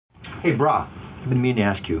Hey, brah, I've been meaning to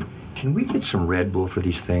ask you, can we get some Red Bull for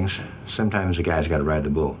these things? Sometimes the guy's got to ride the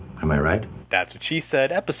bull. Am I right? That's What She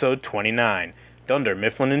Said, episode 29, Dunder,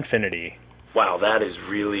 Mifflin, Infinity. Wow, that is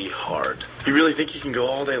really hard. You really think you can go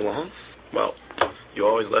all day long? Well, you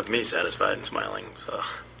always left me satisfied and smiling, so...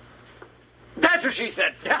 That's what she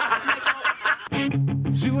said!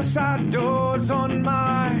 Suicide doors on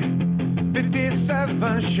my 57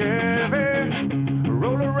 Chevy,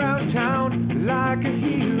 roll around town like a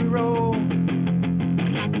hero.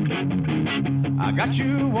 I got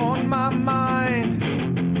you on my mind,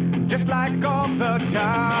 just like all the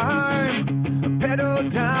time. Pedal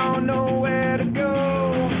down, nowhere to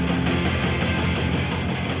go.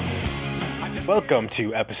 Welcome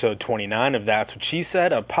to episode 29 of That's What She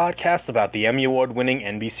Said, a podcast about the Emmy Award-winning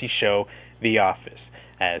NBC show, The Office.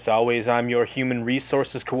 As always, I'm your Human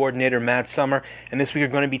Resources Coordinator, Matt Summer, and this week we're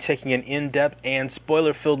going to be taking an in-depth and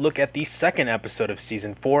spoiler-filled look at the second episode of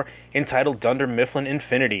Season 4, entitled Dunder, Mifflin,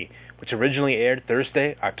 Infinity, which originally aired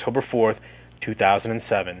Thursday, October 4th,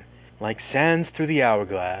 2007. Like sands through the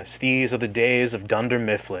hourglass, these are the days of Dunder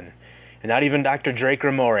Mifflin. And not even Dr. Drake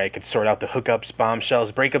Ramore could sort out the hookups,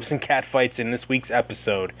 bombshells, breakups, and catfights in this week's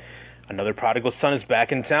episode. Another prodigal son is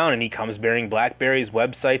back in town, and he comes bearing Blackberries,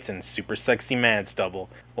 websites, and super sexy man stubble.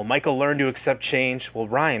 Will Michael learn to accept change? Will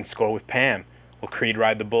Ryan score with Pam? Will Creed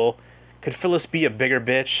ride the bull? Could Phyllis be a bigger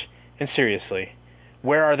bitch? And seriously,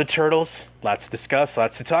 where are the turtles? Lots to discuss,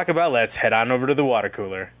 lots to talk about. Let's head on over to the water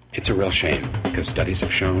cooler. It's a real shame, because studies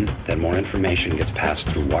have shown that more information gets passed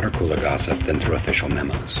through water cooler gossip than through official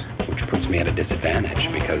memos, which puts me at a disadvantage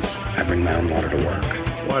because I bring my own water to work.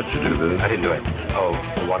 Why'd you do this? I didn't do it. Oh,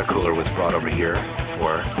 the water cooler was brought over here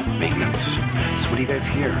for maintenance. So what do you guys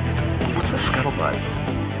hear? What's the scuttlebutt?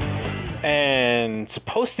 And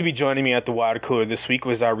supposed to be joining me at the water cooler this week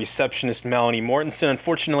was our receptionist, Melanie Mortensen.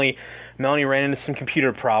 Unfortunately, Melanie ran into some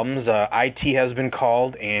computer problems. IT has been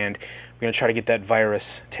called, and we're going to try to get that virus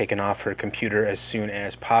taken off her computer as soon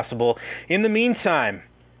as possible. In the meantime,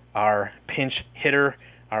 our pinch hitter,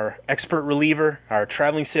 our expert reliever, our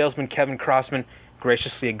traveling salesman, Kevin Crossman,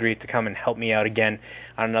 graciously agreed to come and help me out again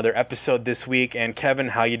on another episode this week. And Kevin,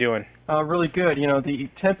 how you doing? Really good. You know, the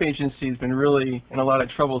temp agency has been really in a lot of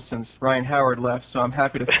trouble since Ryan Howard left, so I'm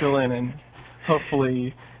happy to fill in and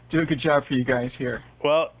hopefully do a good job for you guys here.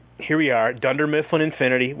 Well, here we are, Dunder, Mifflin,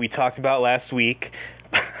 Infinity. We talked about last week.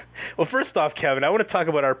 Well, first off, Kevin, I want to talk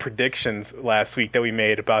about our predictions last week that we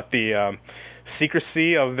made about the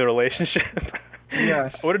secrecy of the relationship.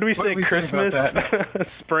 Yes. What did we say? Christmas?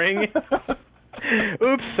 Spring?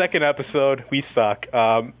 Oops, second episode. We suck.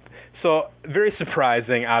 So, very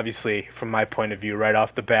surprising, obviously, from my point of view, right off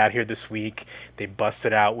the bat here this week. They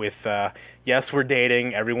busted out with, yes, we're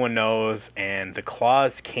dating, everyone knows, and the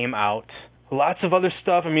clause came out. Lots of other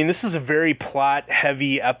stuff. I mean, this is a very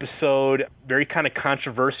plot-heavy episode, very kind of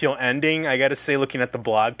controversial ending, I got to say, looking at the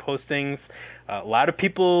blog postings. A lot of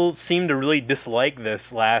people seem to really dislike this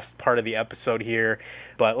last part of the episode here,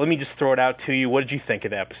 but let me just throw it out to you. What did you think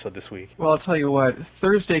of the episode this week? Well, I'll tell you what.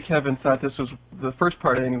 Thursday, Kevin thought this was, the first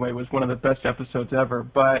part anyway, was one of the best episodes ever,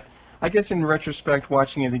 but I guess in retrospect,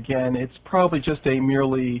 watching it again, it's probably just a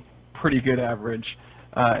merely pretty good average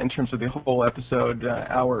in terms of the whole episode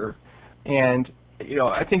hour. And, you know,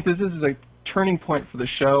 I think this is a turning point for the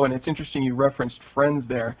show, and it's interesting you referenced Friends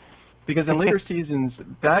there, because in later seasons,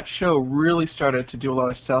 that show really started to do a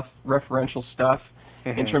lot of self-referential stuff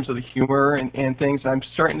in terms of the humor and things. I'm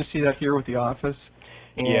starting to see that here with The Office.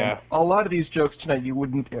 And a lot of these jokes tonight you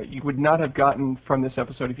would not have gotten from this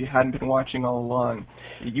episode if you hadn't been watching all along.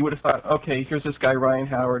 You would have thought, okay, here's this guy Ryan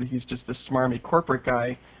Howard, he's just this smarmy corporate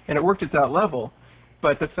guy, and it worked at that level.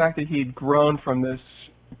 But the fact that he'd grown from this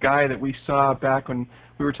guy that we saw back when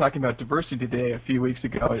we were talking about diversity today a few weeks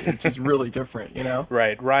ago, it's just really different, you know?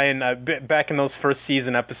 Right. Ryan, back in those first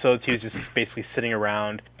season episodes, he was just basically sitting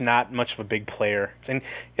around, not much of a big player. And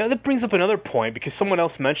you know, that brings up another point, because someone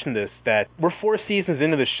else mentioned this, that we're 4 seasons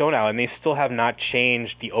into the show now, and they still have not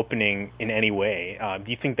changed the opening in any way.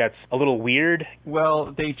 Do you think that's a little weird?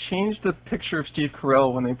 Well, they changed the picture of Steve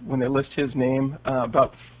Carell when they list his name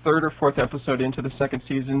about third or fourth episode into the second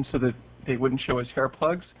season, so that they wouldn't show his hair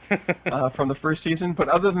plugs from the first season. But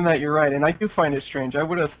other than that, you're right, and I do find it strange. I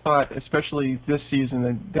would have thought, especially this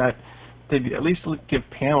season, that they'd at least give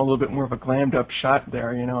Pam a little bit more of a glammed up shot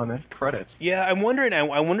there, you know, in the credits. Yeah, I'm wondering.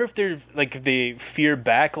 I wonder if they're if they fear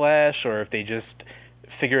backlash, or if they just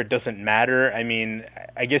figure it doesn't matter. I mean,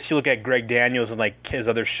 I guess you look at Greg Daniels and his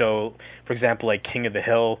other show, for example, like King of the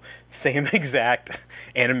Hill, same exact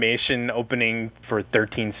animation opening for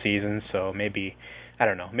 13 seasons. So maybe I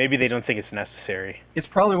don't know. Maybe they don't think it's necessary. It's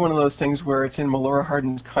probably one of those things where it's in Melora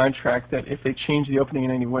Hardin's contract that if they change the opening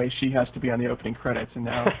in any way, she has to be on the opening credits. And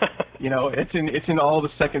now, it's in all the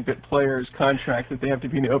second bit players' contract that they have to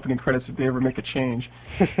be in the opening credits if they ever make a change.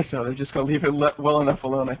 So they're just going to leave it well enough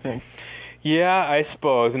alone, I think. Yeah, I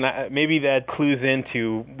suppose, and maybe that clues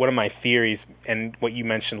into one of my theories and what you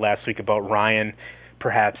mentioned last week about Ryan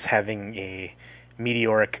perhaps having a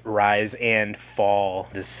meteoric rise and fall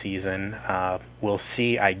this season. We'll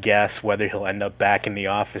see, I guess, whether he'll end up back in the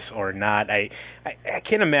office or not. I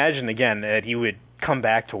can't imagine, again, that he would come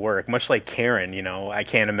back to work, much like Karen, I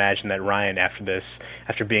can't imagine that Ryan,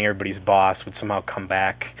 after being everybody's boss, would somehow come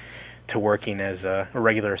back to working as a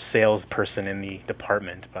regular salesperson in the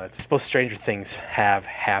department. But I suppose stranger things have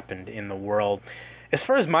happened in the world. As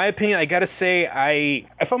far as my opinion, I gotta say I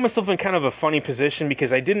found myself in kind of a funny position because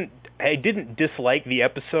I didn't dislike the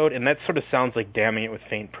episode, and that sort of sounds like damning it with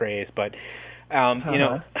faint praise. But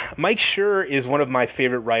Mike Schur is one of my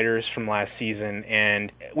favorite writers from last season,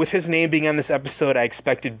 and with his name being on this episode, I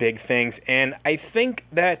expected big things. And I think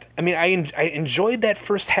that I enjoyed that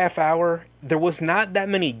first half hour. There was not that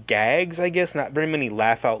many gags, I guess, not very many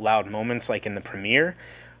laugh out loud moments like in the premiere.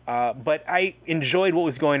 But I enjoyed what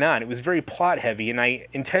was going on. It was very plot heavy, and I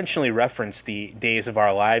intentionally referenced the Days of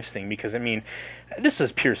Our Lives thing because, this is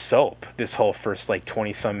pure soap, this whole first,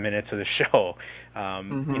 20-some minutes of the show.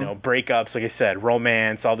 Breakups, like I said,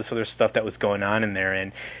 romance, all this other stuff that was going on in there,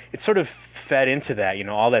 and it sort of fed into that,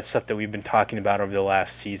 all that stuff that we've been talking about over the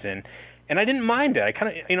last season. And I didn't mind it. I kind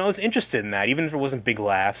of, I was interested in that, even if it wasn't big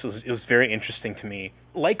laughs. It was very interesting to me.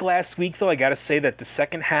 Like last week, though, I got to say that the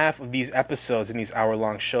second half of these episodes in these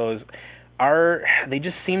hour-long shows they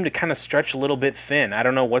just seem to kind of stretch a little bit thin. I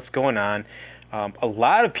don't know what's going on. A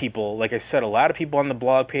lot of people, like I said, on the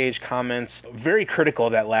blog page, comments, very critical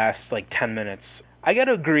of that last 10 minutes. I got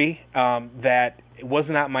to agree that it was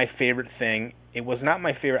not my favorite thing. It was not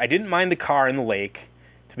my favorite. I didn't mind the car in the lake,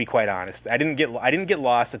 to be quite honest. I didn't get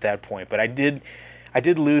lost at that point, but I did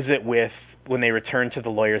lose it with when they returned to the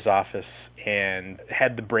lawyer's office and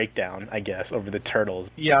had the breakdown, I guess, over the turtles.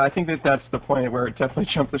 Yeah, I think that's the point where it definitely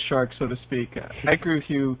jumped the shark, so to speak. I agree with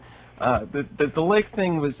you. The lake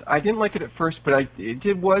thing was, I didn't like it at first, but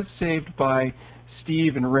it was saved by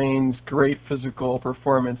Steve and Rain's great physical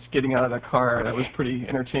performance getting out of the car. That was pretty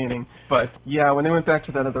entertaining. But yeah, when they went back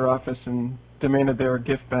to that other office and demanded their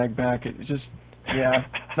gift bag back, it just,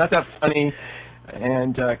 not that funny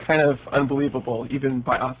and kind of unbelievable, even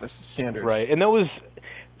by office standards. Right, and that was,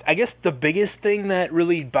 I guess, the biggest thing that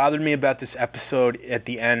really bothered me about this episode at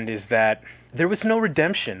the end is that there was no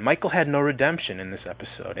redemption. Michael had no redemption in this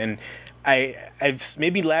episode, and I've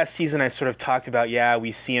maybe last season I sort of talked about,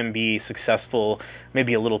 we see him be successful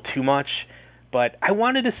maybe a little too much, but I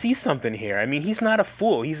wanted to see something here. He's not a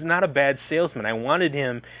fool. He's not a bad salesman. I wanted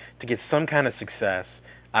him to get some kind of success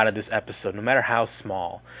out of this episode, no matter how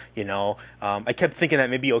small, I kept thinking that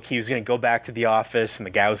maybe, he was going to go back to the office and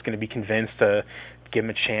the guy was going to be convinced to give him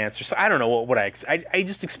a chance, or so. I don't know what I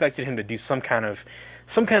just expected him to do some kind of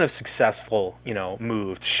successful,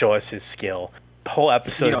 move to show us his skill. The whole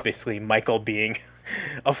episode is basically Michael being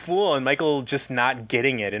a fool and Michael just not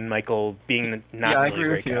getting it and Michael being not really I agree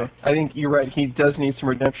with you. Guy. I think you're right. He does need some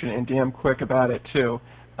redemption and damn quick about it, too.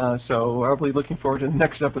 So I'll be looking forward to the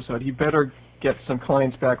next episode. He better get some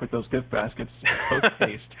clients back with those gift baskets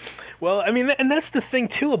post-haste. Well, and that's the thing,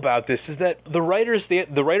 too, about this, is that the writers,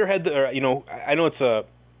 the writer had, I know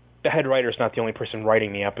the head writer is not the only person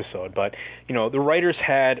writing the episode, but, the writers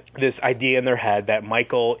had this idea in their head that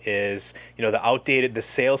Michael is, the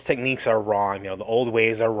sales techniques are wrong, the old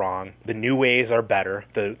ways are wrong, the new ways are better,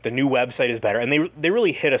 the new website is better, and they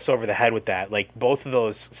really hit us over the head with that. Like, both of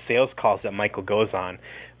those sales calls that Michael goes on,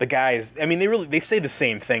 the guys, they say the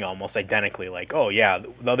same thing almost identically, like, oh yeah,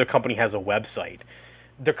 the other company has a website.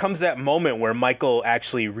 There comes that moment where Michael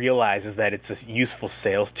actually realizes that it's a useful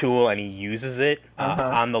sales tool and he uses it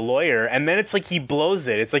on the lawyer, and then it's like he blows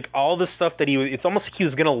it. It's like all the stuff that it's almost like he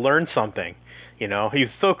was going to learn something, he was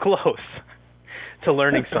so close to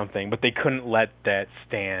learning something, but they couldn't let that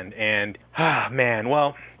stand. And,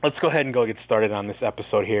 well, let's go ahead and go get started on this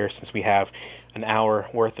episode here since we have an hour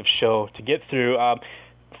worth of show to get through.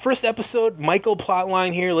 First episode, Michael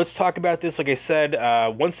plotline here. Let's talk about this. Like I said,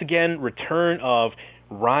 once again, return of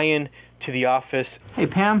Ryan to the office. Hey,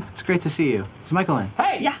 Pam, it's great to see you. Is Michael in?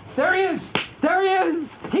 Hey, yeah, there he is. There he is.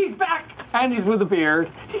 He's back. And he's with a beard.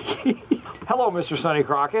 Hello, Mr. Sonny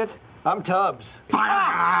Crockett. I'm Tubbs.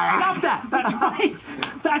 Stop that. That's right.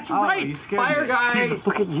 that's right. You scared Fire me. guy.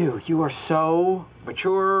 Look at you. You are so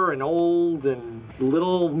mature and old and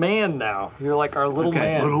little man now. You're like our little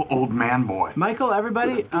man. Little old man boy. Michael,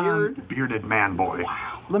 everybody, Bearded man boy.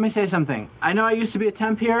 let me say something. I know I used to be a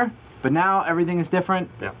temp here, but now everything is different.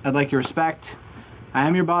 Yeah. I'd like your respect. I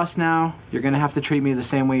am your boss now. You're going to have to treat me the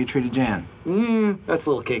same way you treated Jan. That's a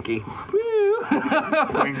little kinky. I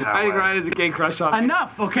think Ryan has a gay crush on me.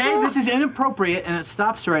 Enough, okay? This is inappropriate, and it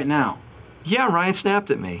stops right now. Yeah, Ryan snapped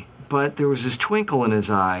at me, but there was this twinkle in his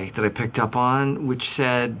eye that I picked up on, which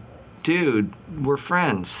said, dude, we're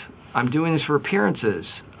friends. I'm doing this for appearances.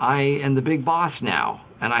 I am the big boss now,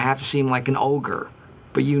 and I have to seem like an ogre.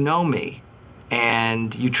 But you know me,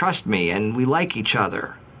 and you trust me, and we like each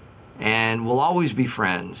other, and we'll always be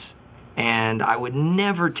friends. And I would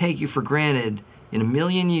never take you for granted in a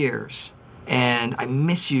million years. And I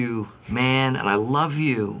miss you, man, and I love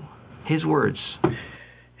you. His words.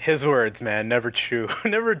 His words, man, never true.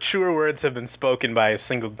 Never truer words have been spoken by a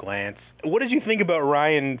single glance. What did you think about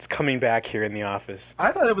Ryan's coming back here in the office?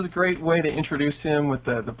 I thought it was a great way to introduce him with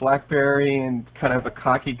the BlackBerry and kind of a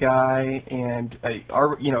cocky guy and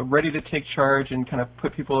ready to take charge and kind of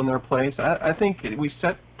put people in their place. I think we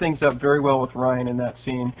set things up very well with Ryan in that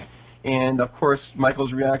scene. And, of course,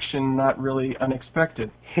 Michael's reaction, not really unexpected.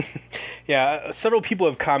 Yeah, several people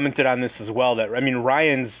have commented on this as well. That, I mean,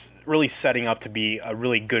 Ryan's really setting up to be a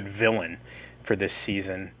really good villain for this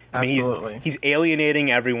season. Absolutely. I mean, he's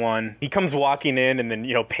alienating everyone. He comes walking in, and then,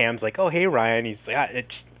 Pam's like, oh, hey, Ryan. He's like, and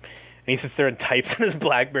he sits there and types on his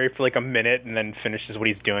BlackBerry for like a minute and then finishes what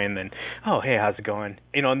he's doing. And then, oh, hey, how's it going?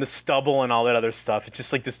 And the stubble and all that other stuff. It's just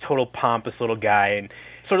like this total pompous little guy. And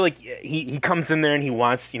sort of like he comes in there and he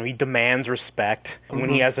wants, he demands respect when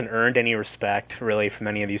he hasn't earned any respect, really, from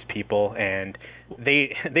any of these people. And they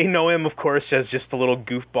know him, of course, as just a little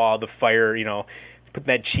goofball, the fire, put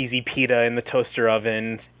that cheesy pita in the toaster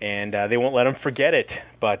oven, and they won't let him forget it.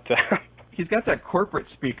 But he's got that corporate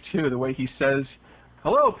speak, too, the way he says,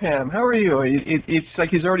 hello, Pam, how are you? It's like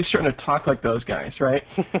he's already starting to talk like those guys, right?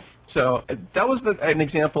 So that was an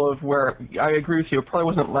example of where I agree with you. It probably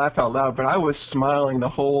wasn't laugh out loud, but I was smiling the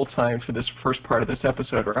whole time for this first part of this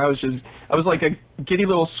episode, where I was like a giddy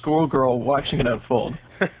little schoolgirl watching it unfold.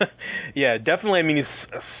 Yeah, definitely. I mean,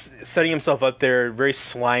 he's setting himself up there, very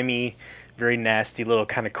slimy, very nasty little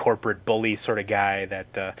kind of corporate bully sort of guy that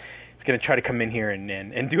is going to try to come in here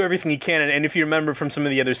and do everything he can. And if you remember from some of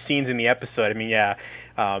the other scenes in the episode, I mean, yeah,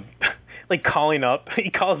 like he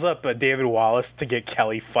calls up David Wallace to get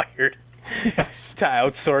Kelly fired, to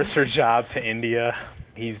outsource her job to India.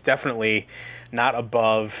 He's definitely not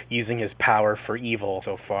above using his power for evil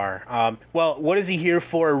so far. Well, what is he here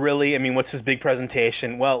for, really? I mean, what's his big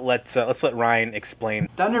presentation? Well, let's let Ryan explain.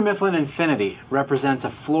 Dunder Mifflin Infinity represents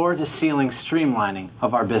a floor-to-ceiling streamlining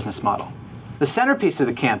of our business model. The centerpiece of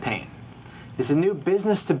the campaign is a new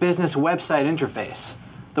business-to-business website interface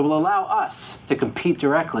that will allow us to compete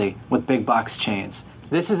directly with big box chains.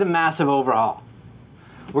 This is a massive overhaul.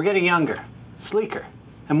 We're getting younger, sleeker,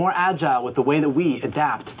 and more agile with the way that we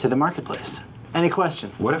adapt to the marketplace. Any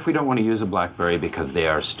questions? What if we don't want to use a BlackBerry because they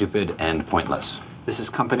are stupid and pointless? This is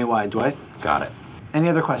company-wide, Dwight. Got it. Any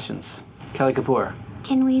other questions? Kelly Kapoor.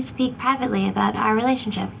 Can we speak privately about our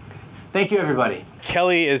relationship? Thank you, everybody.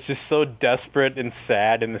 Kelly is just so desperate and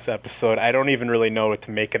sad in this episode. I don't even really know what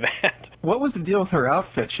to make of that. What was the deal with her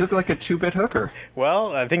outfit? She looked like a two-bit hooker.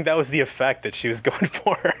 Well, I think that was the effect that she was going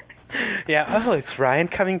for. Yeah, oh, it's Ryan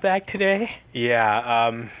coming back today?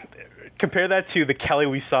 Yeah, compare that to the Kelly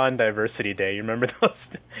we saw on Diversity Day. You remember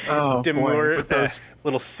those demure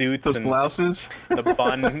little suits? Those and blouses? The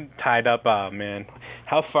bun tied up. Oh, man.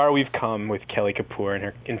 How far we've come with Kelly Kapoor and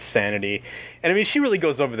her insanity. And, I mean, she really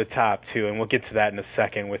goes over the top, too, and we'll get to that in a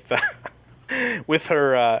second with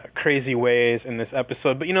her crazy ways in this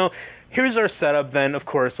episode. But, here's our setup then, of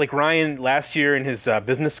course. Like Ryan, last year in his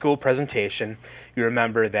business school presentation, you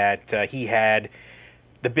remember that he had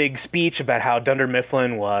the big speech about how Dunder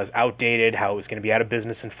Mifflin was outdated, how it was going to be out of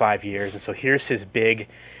business in 5 years. And so here's his big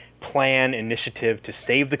plan, initiative to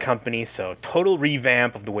save the company. So total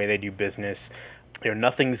revamp of the way they do business.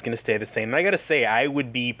 Nothing's going to stay the same. And I got to say, I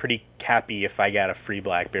would be pretty happy if I got a free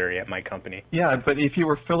BlackBerry at my company. Yeah, but if you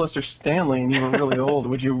were Phyllis or Stanley and you were really old,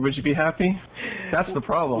 would you be happy? That's the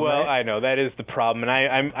problem. Well, right? I know that is the problem, and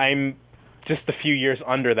I'm just a few years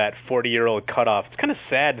under that 40-year-old cutoff. It's kind of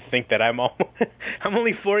sad to think that I'm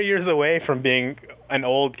only 4 years away from being an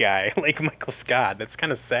old guy like Michael Scott. That's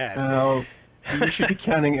kind of sad. You should be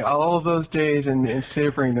counting all of those days and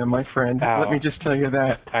savoring them, my friend. Let me just tell you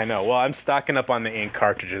that. I know. Well, I'm stocking up on the ink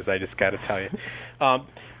cartridges, I just got to tell you.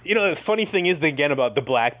 The funny thing is, again, about the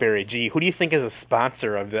BlackBerry. Gee, who do you think is a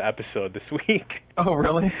sponsor of the episode this week? Oh,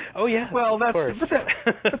 really? Oh, yeah. Well, everyone,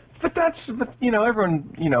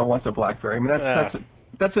 wants a BlackBerry. I mean,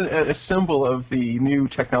 that's a symbol of the new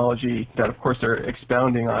technology that, of course, they're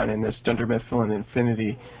expounding on in this Dunder, Mifflin,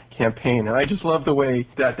 Infinity campaign. And I just love the way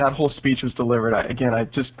that whole speech was delivered. I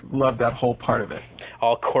just love that whole part of it.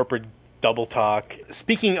 All corporate double talk.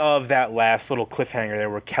 Speaking of that last little cliffhanger there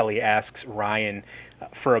where Kelly asks Ryan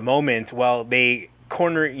for a moment,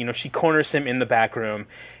 she corners him in the back room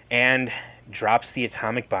and drops the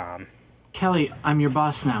atomic bomb. Kelly, I'm your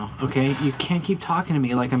boss now, okay? You can't keep talking to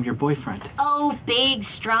me like I'm your boyfriend. Oh, big,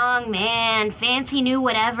 strong man, fancy new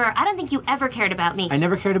whatever. I don't think you ever cared about me. I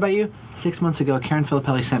never cared about you? 6 months ago, Karen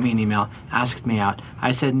Filippelli sent me an email, asked me out.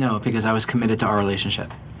 I said no because I was committed to our relationship.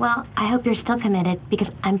 Well, I hope you're still committed because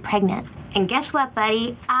I'm pregnant. And guess what,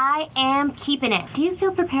 buddy? I am keeping it. Do you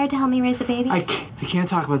feel prepared to help me raise the baby? I can't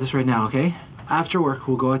talk about this right now, okay? After work,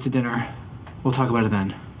 we'll go out to dinner. We'll talk about it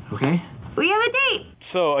then, okay? We have a date.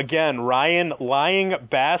 So, again, Ryan, lying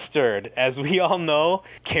bastard. As we all know,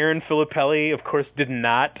 Karen Filippelli, of course, did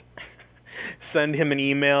not send him an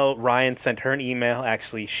email. Ryan sent her an email.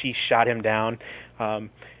 Actually, she shot him down.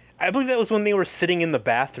 I believe that was when they were sitting in the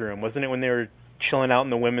bathroom. Wasn't it when they were chilling out in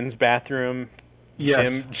the women's bathroom? Yes.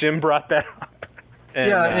 Jim brought that up.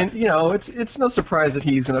 And it's no surprise that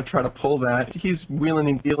he's going to try to pull that. He's wheeling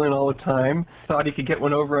and dealing all the time. Thought he could get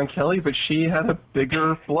one over on Kelly, but she had a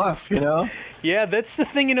bigger bluff, Yeah, that's the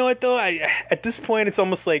thing. You know what, though? At this point, it's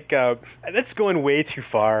almost like that's going way too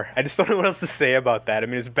far. I just don't know what else to say about that. I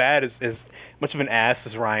mean, as bad as much of an ass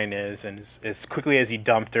as Ryan is, and as quickly as he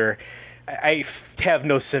dumped her, I have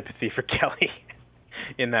no sympathy for Kelly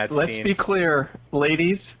in that scene. Let's be clear,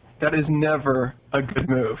 ladies. That is never a good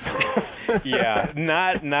move. Yeah,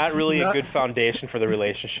 not really a good foundation for the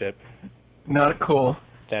relationship. Not cool.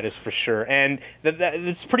 That is for sure. And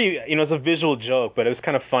it's pretty, it's a visual joke, but it was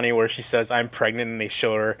kind of funny where she says, "I'm pregnant," and they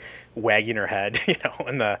show her wagging her head,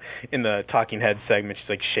 in the Talking Head segment. She's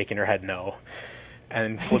like shaking her head no,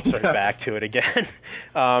 and flips right back to it again.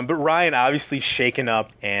 But Ryan obviously shaken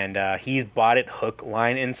up, and he's bought it hook,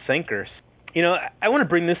 line, and sinkers. I want to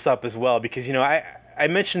bring this up as well because, I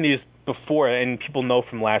mentioned these before, and people know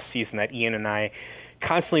from last season that Ian and I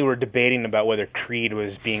constantly were debating about whether Creed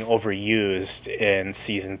was being overused in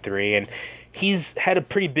Season 3, and he's had a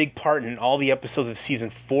pretty big part in all the episodes of Season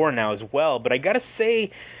 4 now as well, but I gotta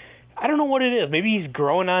say, I don't know what it is. Maybe he's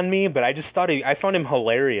growing on me, but I just thought I found him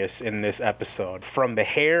hilarious in this episode. From the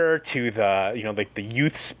hair to the, like the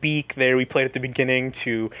youth speak there we played at the beginning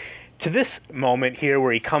to this moment here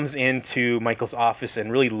where he comes into Michael's office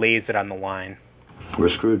and really lays it on the line. We're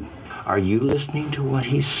screwed. Are you listening to what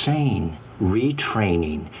he's saying?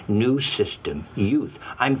 Retraining, new system, youth.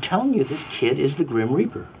 I'm telling you, this kid is the Grim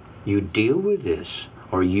Reaper. You deal with this,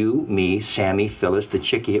 or you, me, Sammy, Phyllis, the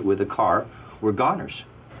chick you hit with a car, we're goners.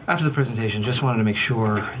 After the presentation, just wanted to make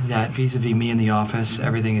sure that vis-a-vis me in the office,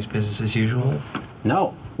 everything is business as usual.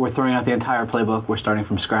 No. We're throwing out the entire playbook. We're starting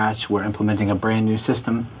from scratch. We're implementing a brand new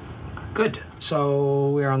system. Good.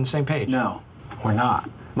 So we're on the same page. No, we're not.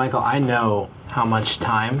 Michael, I know how much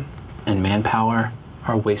time and manpower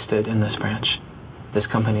are wasted in this branch. This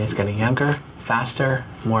company is getting younger, faster,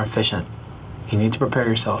 more efficient. You need to prepare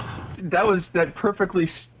yourself. That perfectly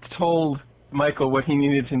told Michael what he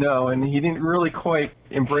needed to know, and he didn't really quite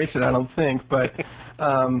embrace it, I don't think. But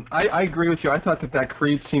I agree with you. I thought that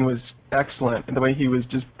Creed scene was excellent, and the way he was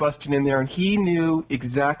just busting in there, and he knew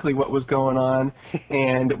exactly what was going on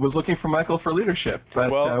and was looking for Michael for leadership. But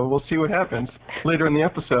we'll see what happens later in the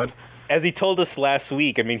episode. As he told us last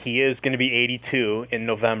week, I mean, he is going to be 82 in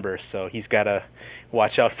November, so he's got to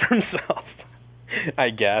watch out for himself, I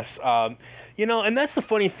guess. And that's the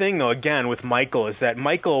funny thing, though, again, with Michael, is that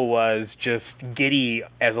Michael was just giddy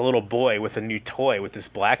as a little boy with a new toy, with this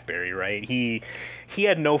BlackBerry, right? He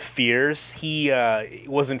had no fears. He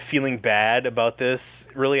wasn't feeling bad about this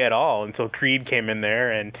really at all until Creed came in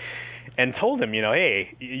there and told him,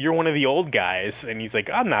 hey, you're one of the old guys. And he's like,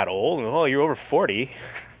 I'm not old. Oh, you're over 40.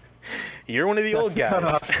 You're one of the old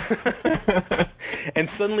guys. And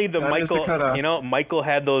suddenly Michael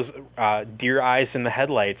had those deer eyes in the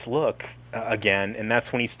headlights look again, and that's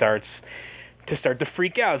when he starts to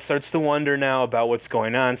freak out, starts to wonder now about what's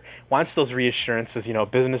going on, wants those reassurances,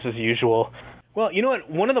 business as usual. Well, you know what?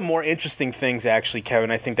 One of the more interesting things, actually,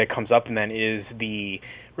 Kevin, I think that comes up in that is the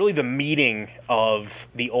meeting of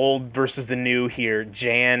the old versus the new here,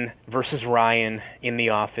 Jan versus Ryan in the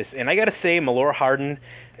office. And I got to say, Melora Hardin,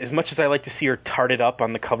 as much as I like to see her tarted up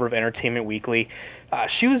on the cover of Entertainment Weekly,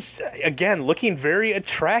 she was, again, looking very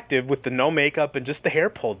attractive with the no makeup and just the hair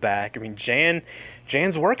pulled back. I mean,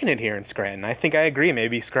 Jan's working it here in Scranton. I think I agree.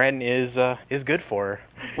 Maybe Scranton is good for her.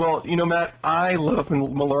 Well, Matt, I love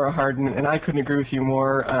Melora Hardin, and I couldn't agree with you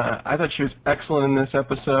more. I thought she was excellent in this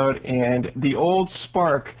episode, and the old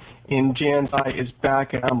spark in Jan's eye is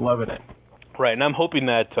back, and I'm loving it. Right, and I'm hoping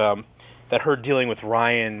that that her dealing with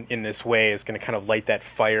Ryan in this way is going to kind of light that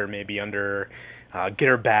fire maybe under get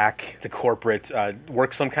her back to corporate,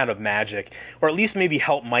 work some kind of magic, or at least maybe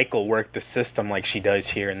help Michael work the system like she does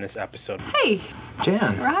here in this episode. Hey,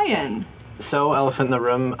 Jan. Ryan. So, elephant in the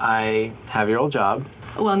room, I have your old job.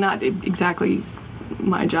 Well, not exactly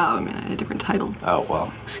my job. I mean, I had a different title. Oh,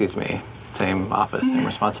 well, excuse me. Same office, same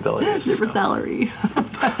responsibilities. Different salary.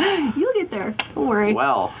 You'll get there. Don't worry.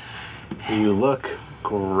 Well, you look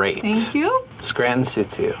great. Thank you. Scranton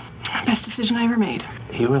suits you. Best decision I ever made.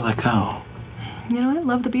 You were let go. You know, I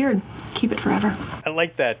love the beard. Keep it forever. I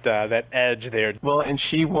like that edge there. Well, and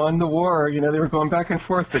she won the war. They were going back and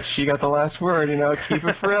forth, but she got the last word. Keep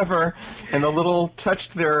it forever. And the little touch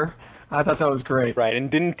there, I thought that was great. Right, and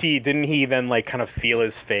didn't he then kind of feel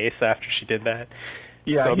his face after she did that?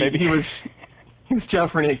 Yeah, so maybe he was John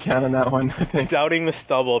Fernet count on that one, I think. Doubting the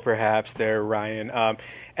stubble, perhaps, there, Ryan.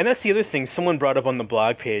 And that's the other thing. Someone brought up on the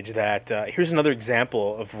blog page that here's another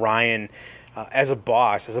example of Ryan as a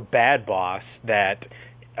boss, as a bad boss, that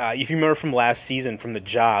if you remember from last season, from The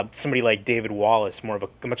Job, somebody like David Wallace, more of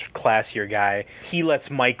a much classier guy, he lets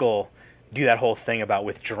Michael do that whole thing about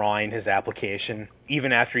withdrawing his application,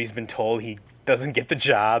 even after he's been told he doesn't get the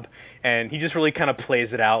job, and he just really kind of plays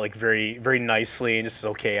it out very, very nicely and just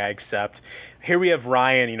says, okay, I accept. Here we have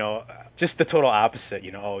Ryan, just the total opposite.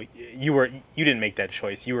 You didn't make that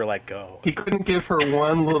choice. You were let go. He couldn't give her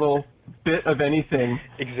one little bit of anything.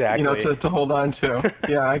 Exactly. To hold on to.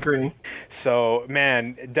 Yeah, I agree. So,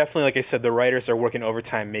 man, definitely, like I said, the writers are working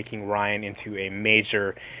overtime making Ryan into a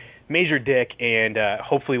major dick, and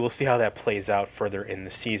hopefully we'll see how that plays out further in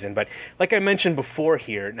the season. But like I mentioned before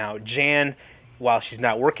here, now Jan, while she's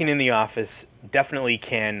not working in the office, definitely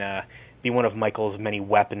can be one of Michael's many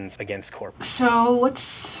weapons against corporate. So what's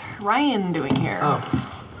Ryan doing here? Oh,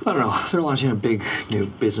 I don't know. They're launching a big new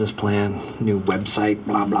business plan, new website,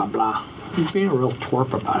 blah, blah, blah. He's being a real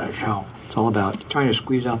twerp about it, so it's all about trying to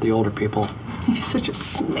squeeze out the older people. He's such a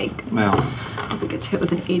snake. Well, I think it's hit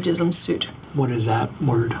with an ageism suit. What is that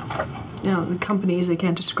word? The companies, they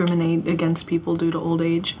can't discriminate against people due to old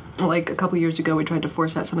age. Like a couple years ago, we tried to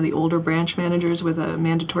force out some of the older branch managers with a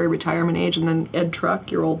mandatory retirement age, and then Ed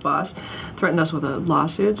Truck, your old boss, threatened us with a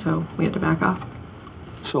lawsuit, so we had to back off.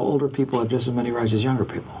 So older people have just as many rights as younger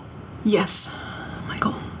people? Yes,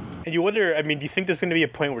 Michael. And you wonder, do you think there's going to be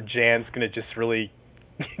a point where Jan's going to just really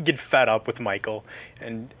get fed up with Michael?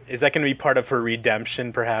 And is that going to be part of her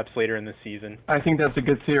redemption, perhaps, later in the season? I think that's a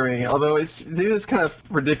good theory, although it is kind of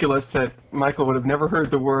ridiculous that Michael would have never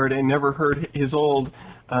heard the word and never heard his old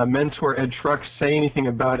mentor, Ed Truck, say anything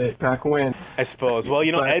about it back when. I suppose. Well,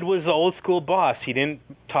 Ed was the old school boss. He didn't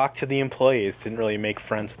talk to the employees, didn't really make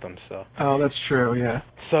friends with them. So. Oh, that's true, yeah.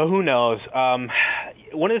 So who knows?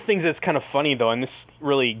 One of the things that's kind of funny, though, and this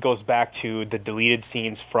really goes back to the deleted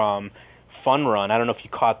scenes from Fun Run. I don't know if you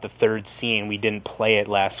caught the third scene. We didn't play it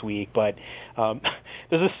last week, but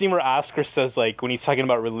there's a scene where Oscar says, when he's talking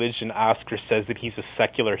about religion, Oscar says that he's a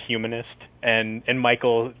secular humanist, and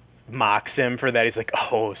Michael mocks him for that. He's like,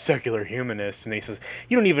 oh, secular humanist, and he says,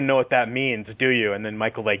 you don't even know what that means, do you? And then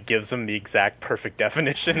Michael gives him the exact perfect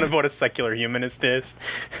definition of what a secular humanist is.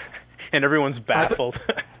 And everyone's baffled.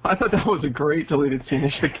 I thought that was a great deleted scene. They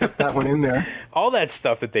should have kept that one in there. All that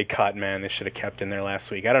stuff that they cut, man, they should have kept in there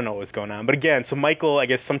last week. I don't know what was going on. But again, so Michael, I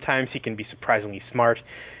guess sometimes he can be surprisingly smart,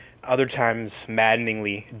 other times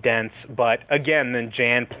maddeningly dense. But again, then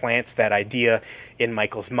Jan plants that idea in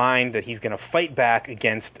Michael's mind that he's going to fight back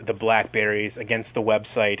against the Blackberries, against the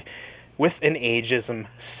website, with an ageism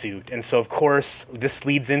suit. And so, of course, this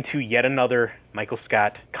leads into yet another Michael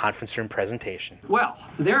Scott conference room presentation. Well,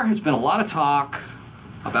 there has been a lot of talk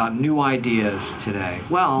about new ideas today.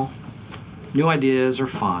 Well, new ideas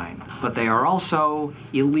are fine, but they are also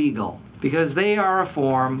illegal because they are a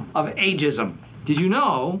form of ageism. Did you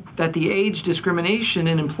know that the Age Discrimination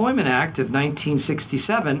in Employment Act of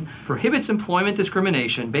 1967 prohibits employment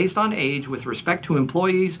discrimination based on age with respect to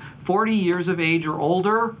employees 40 years of age or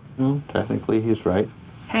older? Technically, he's right.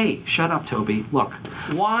 Hey, shut up, Toby. Look,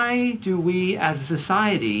 why do we as a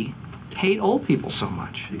society hate old people so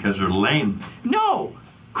much? Because they're lame. No!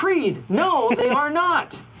 Creed, no, they are not.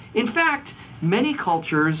 In fact, many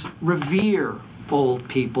cultures revere old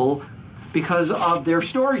people because of their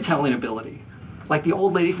storytelling ability. like the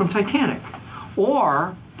old lady from Titanic.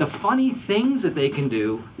 Or the funny things that they can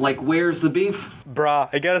do, like where's the beef? Brah,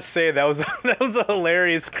 I gotta say, that was a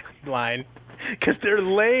hilarious line, because they're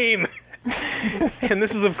lame. And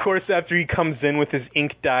this is, of course, after he comes in with his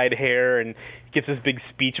ink-dyed hair and gives this big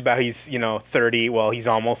speech about he's, 30. Well, he's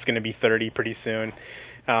almost going to be 30 pretty soon.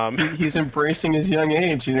 He's embracing his young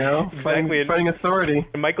age, Exactly. fighting authority.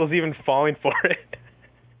 And Michael's even falling for it.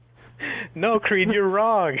 No, Creed, you're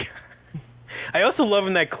wrong. I also love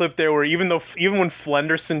in that clip there where even when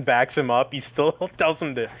Flenderson backs him up, he still tells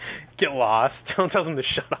him to get lost. Tells him to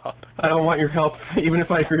shut up. I don't want your help, even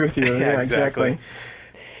if I agree with you. Yeah, exactly.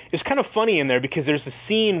 It's kind of funny in there because there's a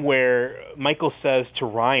scene where Michael says to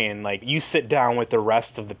Ryan, like, you sit down with the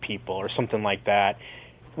rest of the people or something like that,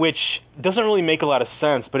 which doesn't really make a lot of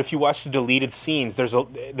sense. But if you watch the deleted scenes, there's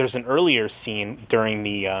an earlier scene during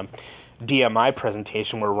the DMI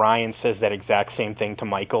presentation where Ryan says that exact same thing to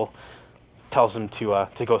Michael, tells him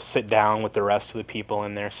to go sit down with the rest of the people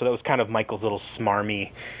in there. So that was kind of Michael's little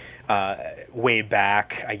smarmy way back,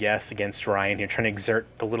 I guess, against Ryan here, trying to exert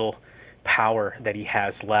the little power that he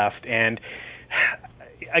has left. And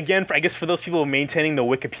again, I guess for those people maintaining the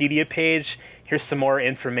Wikipedia page, here's some more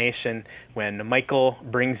information when Michael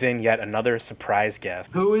brings in yet another surprise guest.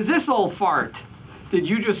 Who is this old fart? Did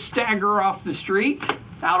you just stagger off the street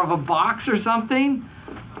out of a box or something?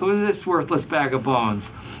 Who is this worthless bag of bones?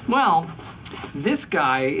 Well, this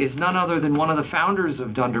guy is none other than one of the founders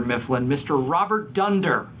of Dunder Mifflin, Mr. Robert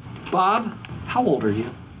Dunder. Bob, how old are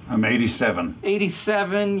you? I'm 87.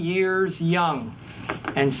 87 years young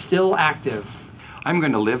and still active. I'm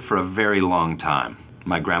going to live for a very long time.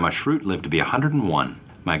 My grandma Schrute lived to be 101.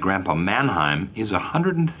 My grandpa Mannheim is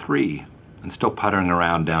 103 and still puttering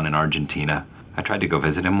around down in Argentina. I tried to go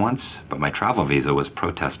visit him once, but my travel visa was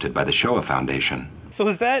protested by the Shoah Foundation. So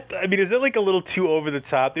is that like a little too over the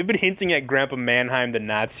top? They've been hinting at Grandpa Mannheim the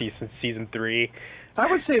Nazi since season 3.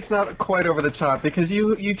 I would say it's not quite over the top because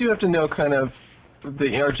you do have to know kind of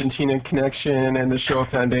the Argentina connection and the Shoah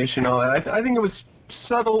Foundation and all that. I think it was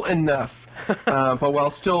subtle enough, but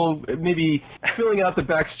while still maybe filling out the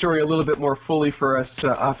backstory a little bit more fully for us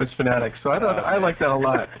Office fanatics. So I like that a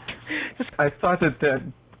lot. I thought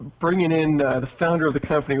that bringing in the founder of the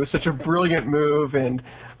company was such a brilliant move, and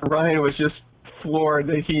Ryan was just floored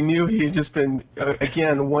that he knew he had just been,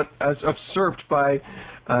 usurped by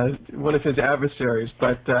one of his adversaries.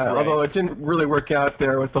 But although it didn't really work out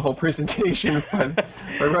there with the whole presentation by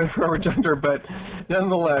Robert Dunder, but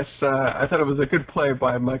nonetheless, I thought it was a good play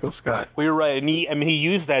by Michael Scott. Well, you're right. And he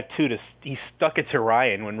used that, too. He stuck it to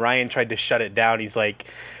Ryan. When Ryan tried to shut it down, he's like,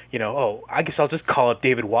 I guess I'll just call up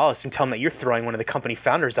David Wallace and tell him that you're throwing one of the company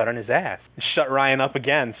founders out on his ass. And shut Ryan up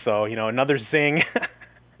again. So, another zing.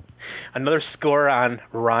 Another score on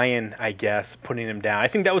Ryan, I guess, putting him down. I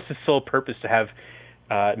think that was his sole purpose, to have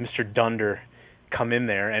Mr. Dunder come in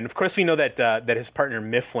there. And, of course, we know that his partner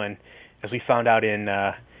Mifflin, as we found out in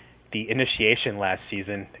the initiation last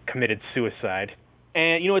season, committed suicide.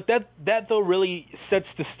 And, that though really sets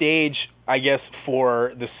the stage, I guess,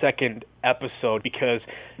 for the second episode, because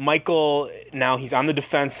Michael, now he's on the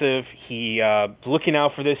defensive. He's looking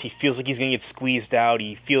out for this. He feels like he's going to get squeezed out.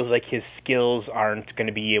 He feels like his skills aren't going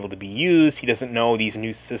to be able to be used. He doesn't know these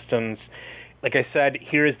new systems. Like I said,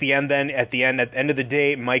 here is the end then. At the end of the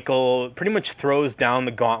day, Michael pretty much throws down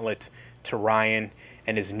the gauntlet to Ryan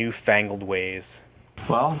and his newfangled ways.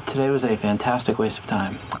 Well, today was a fantastic waste of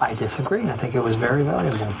time. I disagree. I think it was very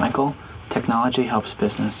valuable. Michael, technology helps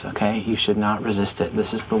business, okay? You should not resist it. This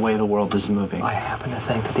is the way the world is moving. I happen to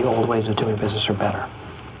think that the old ways of doing business are better,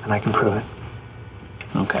 and I can prove it.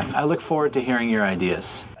 Okay. I look forward to hearing your ideas.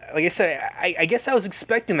 Like I said, I guess I was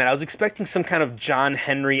expecting that. I was expecting some kind of John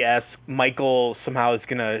Henry-esque Michael somehow is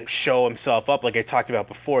going to show himself up like I talked about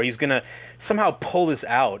before. He's going to somehow pull this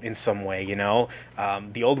out in some way,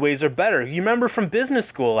 The old ways are better. You remember from business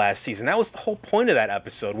school last season, that was the whole point of that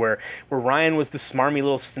episode, where Ryan was the smarmy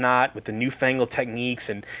little snot with the newfangled techniques,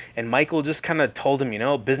 and Michael just kind of told him,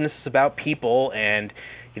 business is about people, and,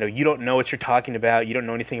 you don't know what you're talking about, you don't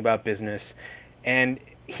know anything about business. And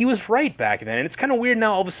he was right back then, and it's kind of weird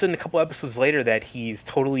now all of a sudden, a couple episodes later, that he's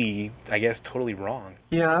totally wrong.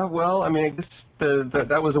 Yeah, well, I guess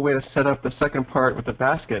that was a way to set up the second part with the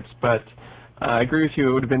baskets, but I agree with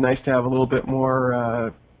you. It would have been nice to have a little bit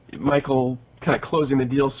more Michael kind of closing the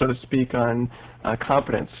deal, so to speak, on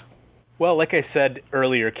competence. Well, like I said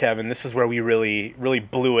earlier, Kevin, this is where we really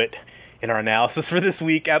blew it in our analysis for this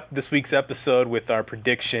week's episode with our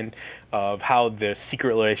prediction of how the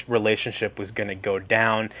secret relationship was going to go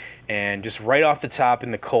down. And just right off the top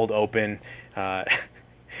in the cold open,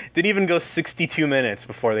 didn't even go 62 minutes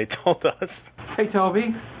before they told us. Hey,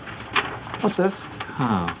 Toby. What's this?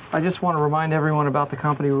 I just want to remind everyone about the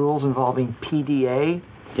company rules involving PDA.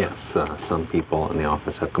 Yes, some people in the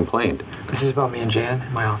office have complained. This is about me and Jan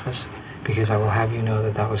in my office, because I will have you know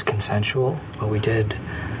that was consensual. What we did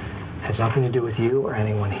has nothing to do with you or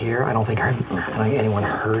anyone here. I don't think anyone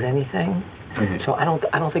heard anything. Mm-hmm. So I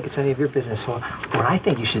don't think it's any of your business. So what I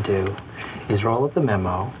think you should do is roll up the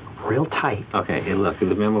memo real tight. Okay, hey, look,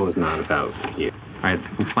 the memo was not about you. All right,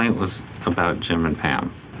 the complaint was about Jim and Pam.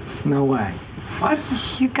 No way. What?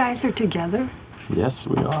 You guys are together? Yes,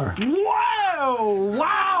 we are. Whoa!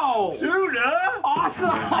 Wow! Dunder! Awesome!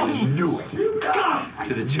 I knew it.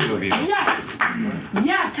 To the two of you. Yes!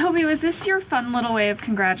 Yes! Toby, was this your fun little way of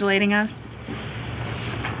congratulating us?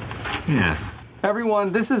 Yeah.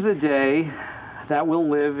 Everyone, this is a day that will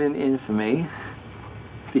live in infamy,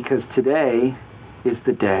 because today is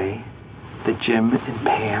the day that Jim and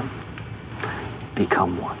Pam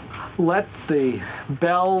become one. Let the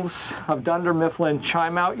bells of Dunder Mifflin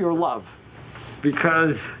chime out your love,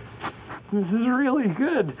 because this is really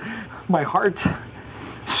good. My heart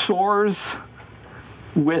soars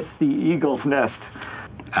with the eagle's nest.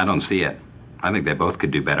 I don't see it. I think they both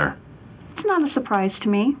could do better. It's not a surprise to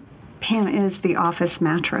me. Pam is the office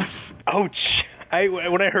mattress. Ouch.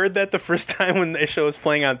 When I heard that the first time when the show was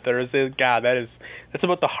playing on Thursday, God, that's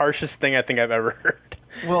about the harshest thing I think I've ever heard.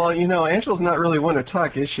 Well, Angela's not really one to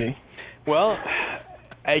talk, is she? Well,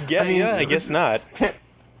 I guess not.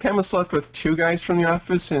 Pam has slept with two guys from the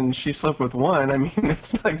office, and she slept with one. I mean,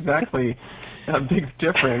 it's not exactly a big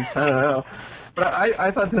difference. I don't know. But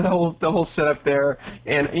I thought the whole setup there,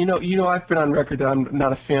 and I've been on record that I'm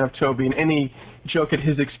not a fan of Toby, and any joke at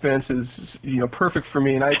his expense is perfect for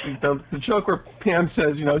me. And the joke where Pam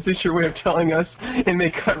says, is this your way of telling us? And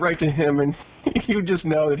they cut right to him, and you just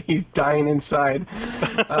know that he's dying inside.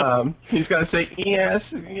 He's got to say yes.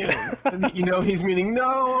 He's meaning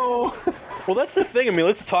no. Well, that's the thing. I mean,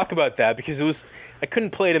 let's talk about that, because I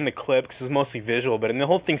couldn't play it in the clip because it was mostly visual, but the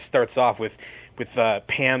whole thing starts off with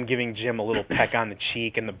Pam giving Jim a little peck on the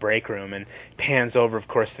cheek in the break room, and pans over, of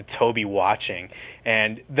course, to Toby watching.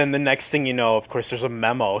 And then the next thing you know, of course, there's a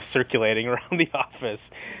memo circulating around the office.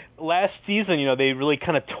 Last season, they really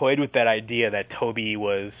kind of toyed with that idea that Toby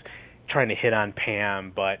was trying to hit on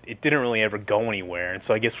Pam, but it didn't really ever go anywhere. And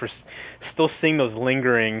so I guess we're still seeing those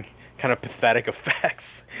lingering kind of pathetic effects.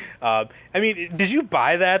 I mean, did you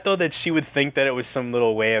buy that, though, that she would think that it was some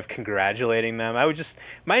little way of congratulating them?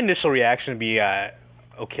 My initial reaction would be,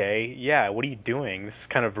 okay, yeah, what are you doing? This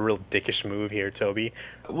is kind of a real dickish move here, Toby.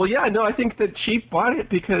 Well, yeah, no, I think that she bought it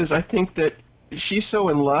because I think that she's so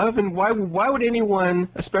in love, and why would anyone,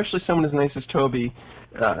 especially someone as nice as Toby,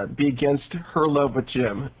 be against her love with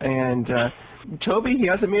Jim? And Toby, he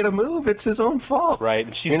hasn't made a move. It's his own fault. Right,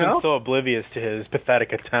 and she's been so oblivious to his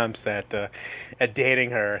pathetic attempts at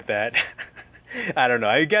dating her that I don't know.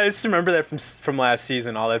 I just remember that from last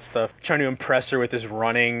season, all that stuff, trying to impress her with his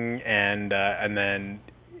running, and then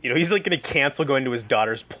he's like going to cancel going to his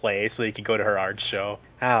daughter's play so he could go to her art show.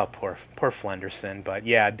 Oh, poor Flenderson. But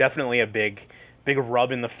yeah, definitely a big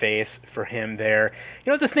rub in the face for him there.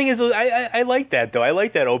 The thing is, I like that, though. I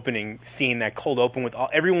like that opening scene, that cold open with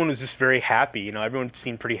everyone was just very happy. Everyone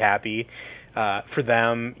seemed pretty happy for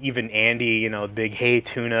them. Even Andy, big hey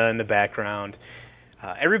tuna in the background.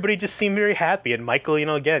 Everybody just seemed very happy. And Michael,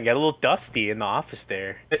 again, got a little dusty in the office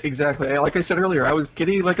there. Exactly. Like I said earlier, I was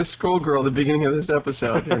giddy like a scroll girl at the beginning of this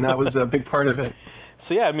episode, and that was a big part of it.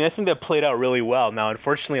 So yeah, I mean, I think that played out really well. Now,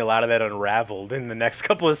 unfortunately, a lot of that unraveled in the next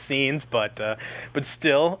couple of scenes, but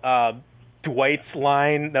still, Dwight's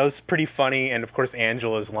line, that was pretty funny, and of course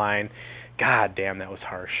Angela's line, God damn, that was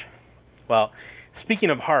harsh. Well, speaking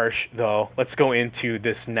of harsh, though, let's go into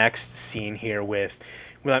this next scene here with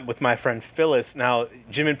my friend Phyllis. Now,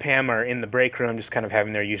 Jim and Pam are in the break room, just kind of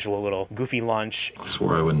having their usual little goofy lunch. I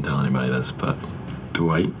swore I wouldn't tell anybody this, but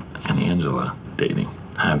Dwight and Angela dating.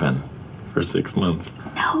 Have been for 6 months.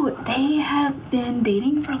 No, they have been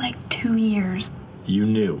dating for like 2 years. You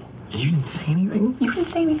knew. You didn't say anything? You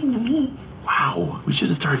didn't say anything to me. Wow, we should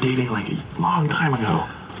have started dating like a long time ago.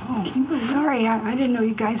 Oh, I'm sorry. I didn't know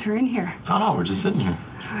you guys were in here. No, we're just sitting here.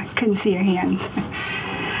 I couldn't see your hands.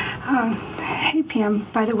 Hey, Pam,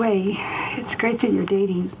 by the way, it's great that you're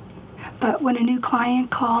dating, but when a new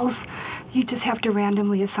client calls, you just have to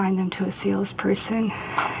randomly assign them to a salesperson.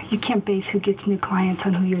 You can't base who gets new clients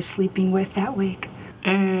on who you're sleeping with that week.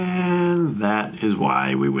 And that is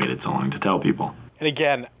why we waited so long to tell people. And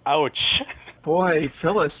again, ouch. Boy,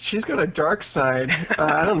 Phyllis, she's got a dark side.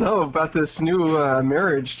 I don't know about this new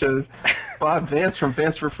marriage to Bob Vance from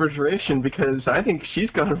Vance Refrigeration, because I think she's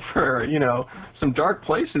gone for, some dark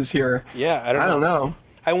places here. Yeah, I don't know.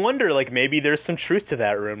 I wonder, like, maybe there's some truth to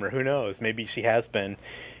that rumor. Who knows? Maybe she has been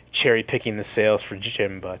cherry-picking the sales for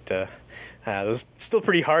Jim, but it was still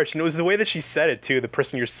pretty harsh. And it was the way that she said it, too, the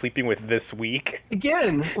person you're sleeping with this week.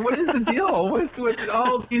 Again, what is the deal with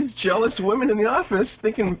all these jealous women in the office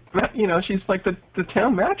thinking, she's like the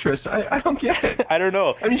town mattress? I don't get it. I don't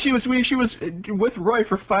know. I mean, she was with Roy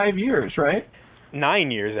for 5 years, right?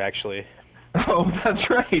 9 years, actually. Oh, that's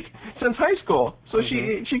right. Since high school. So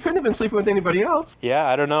she couldn't have been sleeping with anybody else. Yeah,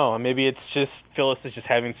 I don't know. Maybe it's just Phyllis is just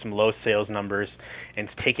having some low sales numbers and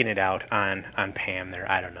it's taking it out on Pam there.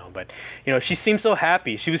 I don't know. But, she seems so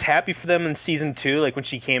happy. She was happy for them in season 2, like when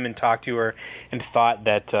she came and talked to her and thought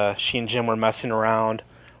that she and Jim were messing around.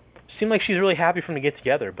 Seemed like she's really happy for them to get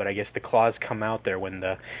together, but I guess the claws come out there when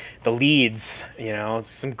the leads,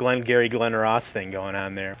 some Glenn Ross thing going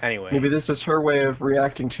on there. Anyway, maybe this is her way of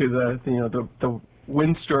reacting to the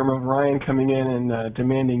windstorm of Ryan coming in and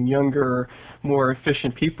demanding younger, more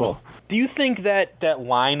efficient people. Do you think that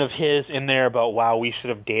line of his in there about, wow, we should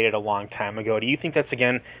have dated a long time ago, do you think that's,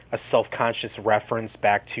 again, a self-conscious reference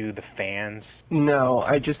back to the fans? No,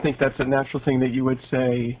 I just think that's a natural thing that you would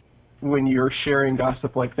say when you're sharing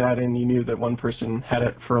gossip like that and you knew that one person had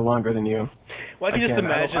it for longer than you. Well, I can just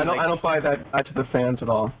imagine... I don't buy that to the fans at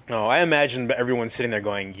all. No, I imagine everyone sitting there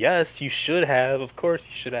going, yes, you should have. Of course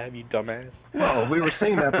you should have, you dumbass. Well, we were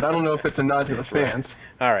saying that, but I don't know if it's a nod to the fans.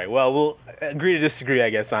 All right, well, we'll agree to disagree, I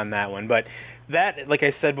guess, on that one. But that, like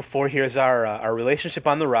I said before, here's our relationship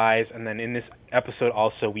on the rise, and then in this episode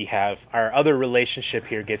also we have our other relationship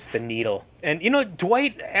here gets the needle. And,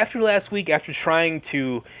 Dwight, after last week, after trying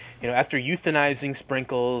to... after euthanizing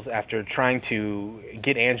Sprinkles, after trying to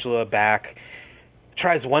get Angela back,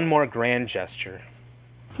 tries one more grand gesture.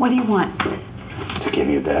 What do you want? To give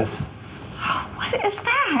you this. What is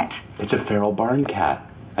that? It's a feral barn cat.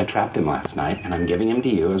 I trapped him last night, and I'm giving him to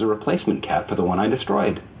you as a replacement cat for the one I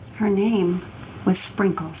destroyed. Her name was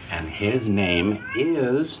Sprinkles. And his name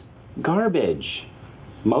is Garbage.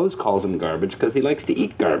 Mose calls him Garbage because he likes to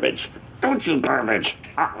eat garbage. Don't you, Garbage?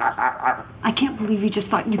 I can't believe you just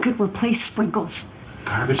thought you could replace Sprinkles.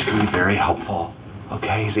 Garbage can be very helpful.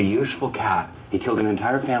 Okay, he's a useful cat. He killed an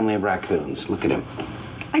entire family of raccoons. Look at him.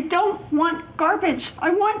 I don't want Garbage. I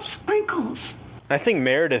want Sprinkles. I think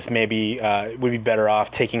Meredith maybe would be better off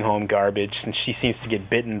taking home Garbage, since she seems to get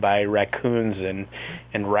bitten by raccoons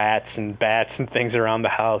and rats and bats and things around the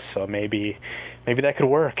house. So maybe that could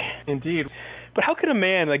work. Indeed. But how could a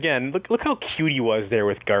man, again, look how cute he was there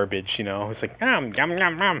with Garbage, It's like, yum, yum,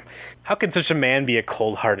 yum. How could such a man be a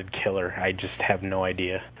cold-hearted killer? I just have no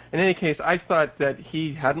idea. In any case, I thought that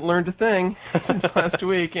he hadn't learned a thing since last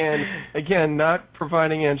week, and again, not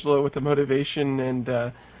providing Angela with the motivation and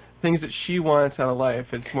things that she wants out of life.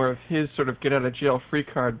 It's more of his sort of get-out-of-jail-free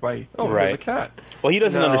card by, right. The cat. Well, he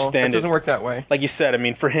doesn't understand it. It doesn't work that way. Like you said,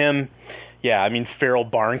 for him... Yeah, feral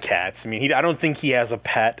barn cats. I don't think he has a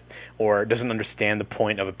pet or doesn't understand the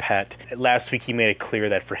point of a pet. Last week he made it clear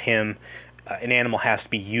that for him, an animal has to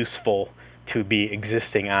be useful to be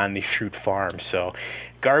existing on the fruit farm. So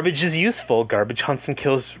Garbage is useful. Garbage hunts and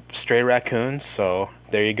kills stray raccoons, so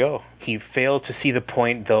there you go. He failed to see the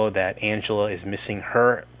point, though, that Angela is missing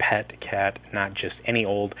her pet cat, not just any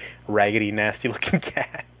old raggedy, nasty-looking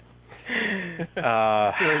cat.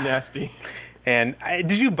 Very nasty. And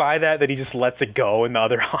did you buy that he just lets it go in the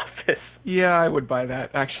other office? Yeah, I would buy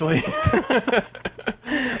that, actually.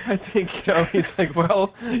 I think, he's like,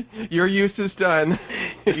 well, your use is done.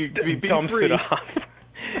 You be dumps free. It off.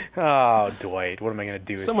 Oh, Dwight, what am I going to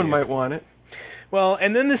do with Someone you? might want it. Well,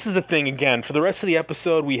 and then this is the thing, again, for the rest of the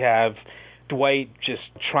episode, we have Dwight just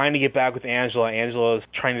trying to get back with Angela. Angela's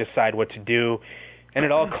trying to decide what to do. And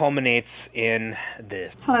it all culminates in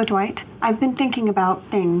this. Hello, Dwight. I've been thinking about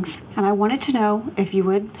things, and I wanted to know if you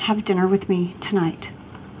would have dinner with me tonight.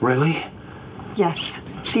 Really? Yes.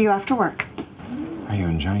 See you after work. Are you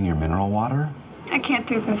enjoying your mineral water? I can't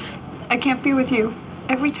do this. I can't be with you.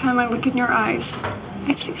 Every time I look in your eyes,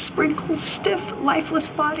 I see Sprinkle's stiff, lifeless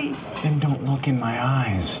body. Then don't look in my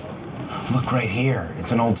eyes. Look right here.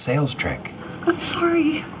 It's an old sales trick. I'm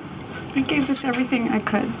sorry. I gave this everything I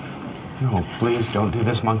could. No, please don't do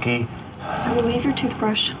this, monkey. I will leave your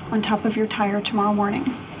toothbrush on top of your tire tomorrow morning.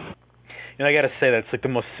 I got to say, that's like the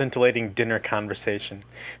most scintillating dinner conversation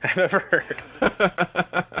I've ever heard.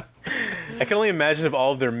 I can only imagine if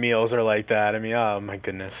all of their meals are like that. Oh, my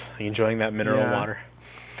goodness. Are you enjoying that mineral water?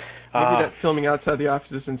 Maybe that filming outside the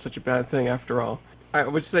office isn't such a bad thing after all. I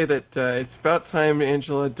would say that it's about time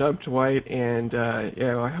Angela dumped Dwight, and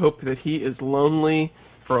I hope that he is lonely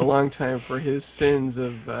for a long time for his sins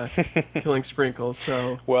of killing Sprinkles.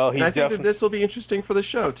 So, well, I think that this will be interesting for the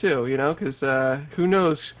show too, because who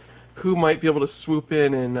knows who might be able to swoop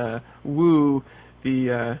in and woo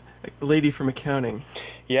the lady from accounting.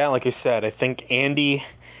 Yeah, like I said, I think Andy's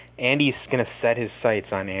going to set his sights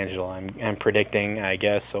on Angela. I'm predicting, I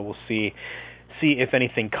guess, so we'll see if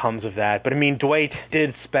anything comes of that. But I mean, Dwight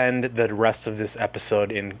did spend the rest of this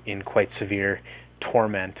episode in quite severe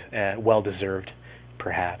torment, well deserved,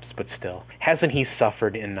 perhaps, but still. Hasn't he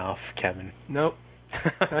suffered enough, Kevin? Nope,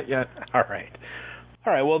 not yet. All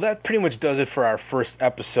right, well, that pretty much does it for our first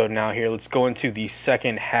episode now here. Let's go into the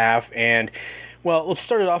second half, and, well, let's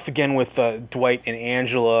start it off again with Dwight and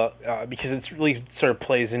Angela, because it really sort of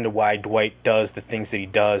plays into why Dwight does the things that he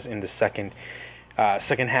does in the second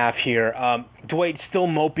half here. Dwight's still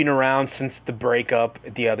moping around since the breakup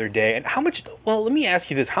the other day. And let me ask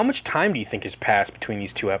you this, how much time do you think has passed between these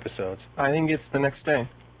two episodes? I think it's the next day.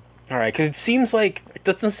 All right, because it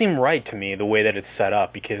doesn't seem right to me the way that it's set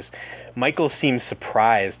up, because Michael seems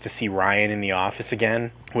surprised to see Ryan in the office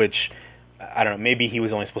again, which, I don't know, maybe he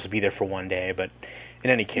was only supposed to be there for one day, but in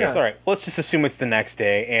any case, all right, let's just assume it's the next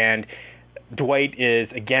day, and Dwight is,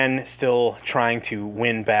 again, still trying to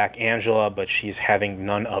win back Angela, but she's having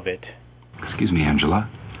none of it. Excuse me, Angela.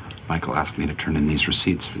 Michael asked me to turn in these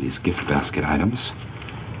receipts for these gift basket items.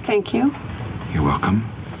 Thank you. You're welcome.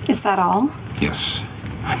 Is that all? Yes.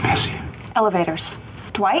 I miss you. Elevators.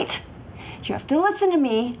 Dwight, you have to listen to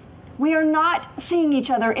me. We are not seeing each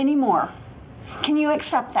other anymore. Can you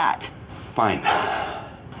accept that? Fine.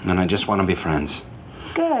 And I just want to be friends.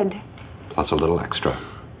 Good. Plus a little extra.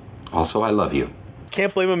 Also, I love you.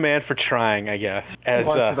 Can't blame a man for trying, I guess. He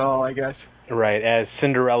wants it all, I guess. Right, as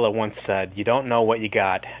Cinderella once said, you don't know what you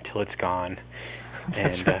got till it's gone.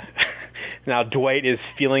 And now Dwight is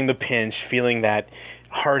feeling the pinch, feeling that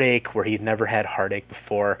heartache where he's never had heartache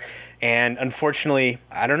before. And unfortunately,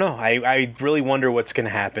 I don't know. I really wonder what's going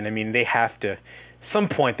to happen. I mean, some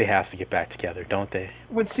point they have to get back together, don't they?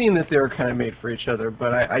 It would seem that they were kind of made for each other,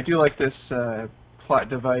 but I do like this plot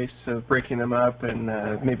device of breaking them up and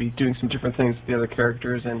maybe doing some different things with the other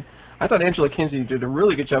characters. And I thought Angela Kinsey did a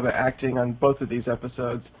really good job of acting on both of these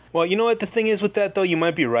episodes. Well, you know what the thing is with that, though? You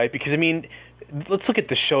might be right, because, I mean, let's look at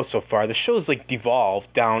the show so far. The show's, devolved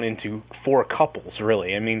down into 4 couples,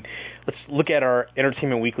 really. I mean, let's look at our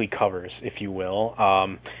Entertainment Weekly covers, if you will.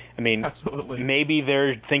 I mean, absolutely. Maybe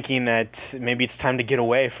they're thinking that maybe it's time to get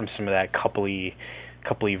away from some of that coupley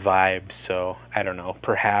vibe. So, I don't know,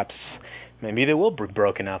 perhaps maybe they will be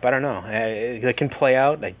broken up. I don't know. It can play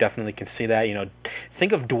out. I definitely can see that. You know,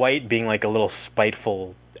 think of Dwight being like a little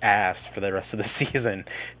spiteful ass for the rest of the season.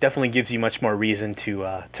 Definitely gives you much more reason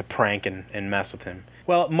to prank and mess with him.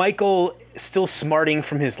 Well, Michael, still smarting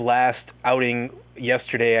from his last outing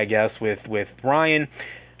yesterday, I guess, with Ryan,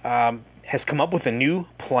 has come up with a new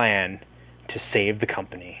plan to save the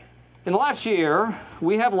company. In the last year,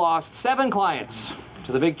 we have lost 7 clients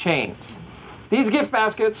to the big chains. These gift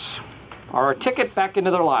baskets are our ticket back into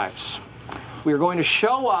their lives. We are going to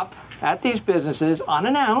show up at these businesses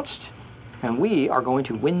unannounced, and we are going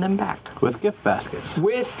to win them back. With gift baskets.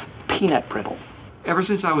 With peanut brittle. Ever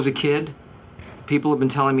since I was a kid, people have been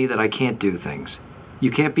telling me that I can't do things.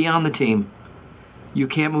 You can't be on the team. You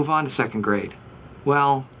can't move on to second grade.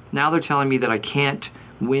 Well, now they're telling me that I can't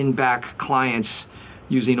win back clients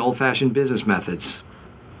using old-fashioned business methods.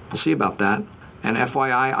 We'll see about that. And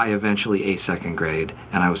FYI, I eventually aced second grade,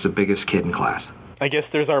 and I was the biggest kid in class. I guess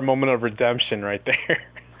there's our moment of redemption right there.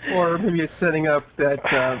 Or maybe it's setting up that,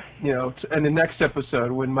 in the next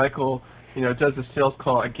episode, when Michael, does the sales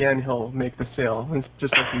call, again, he'll make the sale. It's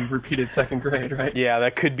just like he repeated second grade, right? Yeah,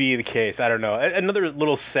 that could be the case. I don't know. Another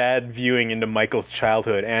little sad viewing into Michael's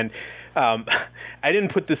childhood. And I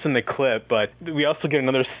didn't put this in the clip, but we also get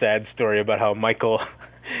another sad story about how Michael's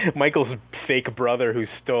fake brother who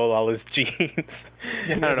stole all his jeans.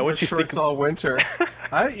 Yeah, I don't know what you think all winter.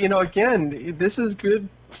 Again, this is good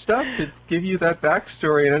stuff to give you that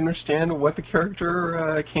backstory and understand what the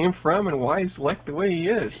character came from and why he's like the way he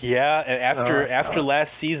is. Yeah, and after last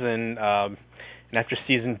season, and after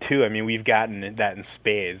season 2, I mean, we've gotten that in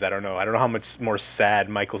spades. I don't know how much more sad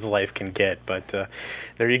Michael's life can get, but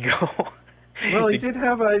there you go. Well, he did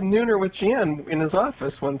have a nooner with Jan in his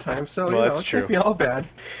office one time, so it can't be all bad.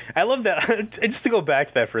 I love that. Just to go back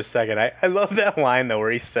to that for a second, I love that line, though,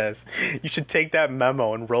 where he says, you should take that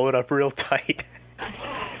memo and roll it up real tight.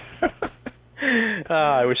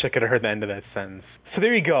 I wish I could have heard the end of that sentence. So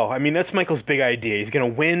there you go. I mean, that's Michael's big idea. He's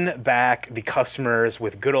going to win back the customers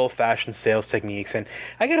with good old-fashioned sales techniques. And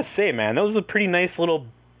I got to say, man, that was a pretty nice little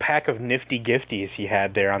pack of nifty gifties he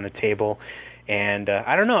had there on the table. And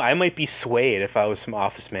I don't know, I might be swayed if I was some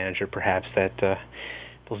office manager, perhaps, that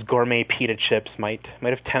those gourmet pita chips might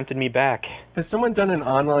have tempted me back. Has someone done an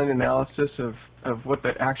online analysis of of what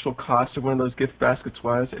the actual cost of one of those gift baskets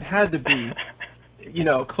was, it had to be,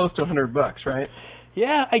 close to $100, right?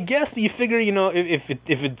 Yeah, I guess you figure, if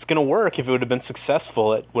it's going to work, if it would have been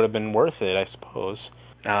successful, it would have been worth it, I suppose.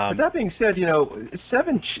 But that being said,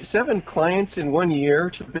 seven clients in 1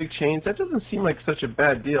 year to the big chains, that doesn't seem like such a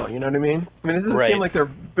bad deal, you know what I mean? I mean, it doesn't seem like their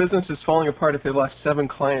business is falling apart if they lost 7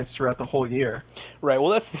 clients throughout the whole year. Right,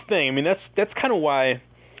 well, that's the thing. I mean, that's kind of why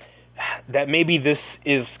that maybe this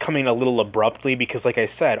is coming a little abruptly, because like I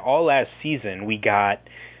said, all last season we got,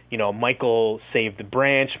 Michael saved the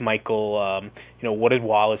branch. Michael, what did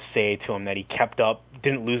Wallace say to him? That he kept up,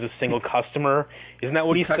 didn't lose a single customer. Isn't that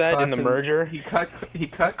what he said in the merger? He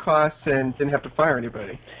cut costs and didn't have to fire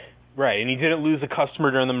anybody. Right, and he didn't lose a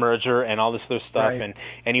customer during the merger and all this other stuff. Right.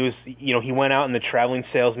 And he was, he went out in the traveling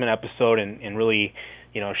salesman episode and really,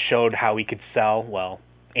 showed how he could sell. Well,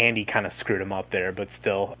 Andy kind of screwed him up there, but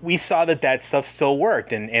still, we saw that stuff still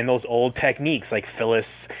worked, and those old techniques like Phyllis,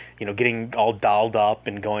 getting all dolled up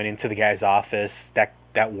and going into the guy's office,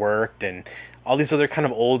 that worked, and all these other kind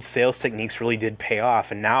of old sales techniques really did pay off.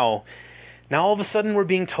 And now all of a sudden we're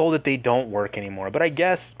being told that they don't work anymore. But I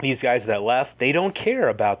guess these guys that left, they don't care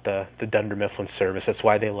about the Dunder Mifflin service. That's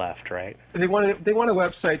why they left, right? They want a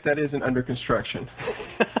website that isn't under construction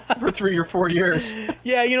for 3 or 4 years.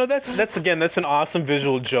 Yeah, that's an awesome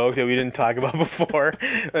visual joke that we didn't talk about before.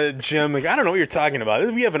 Jim, I don't know what you're talking about.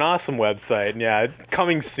 We have an awesome website. Yeah,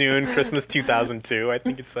 coming soon, Christmas 2002, I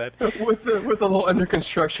think it said. With the little under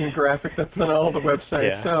construction graphic that's on all the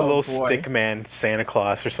websites. Yeah, a little stick man Santa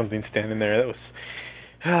Claus or something standing there. That was,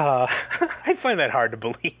 I find that hard to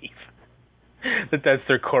believe that's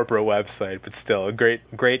their corporate website, but still a great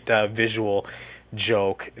visual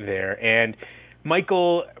joke there. And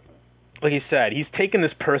Michael, like you said, he's taken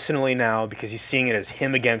this personally now because he's seeing it as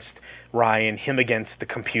him against Ryan, him against the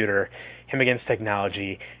computer, him against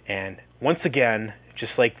technology. And once again,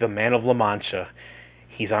 just like the man of La Mancha,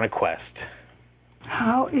 he's on a quest.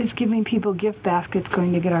 How is giving people gift baskets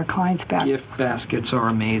going to get our clients back? Gift baskets are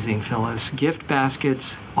amazing, Phyllis. Gift baskets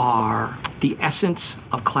are the essence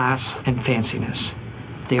of class and fanciness.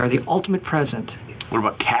 They are the ultimate present. What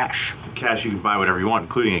about cash? Cash, you can buy whatever you want,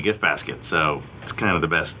 including a gift basket. So it's kind of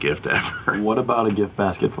the best gift ever. What about a gift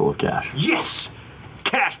basket full of cash? Yes!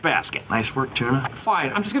 Cash basket. Nice work, Tuna.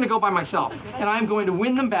 Fine, I'm just going to go by myself. And I'm going to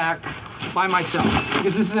win them back by myself,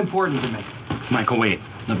 because this is important to me. Michael, wait.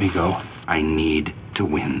 Let me go. I need to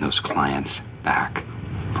win those clients back.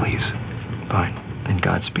 Please. Fine. Then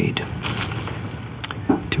Godspeed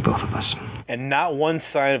to both of us. And not one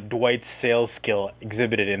sign of Dwight's sales skill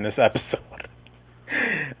exhibited in this episode.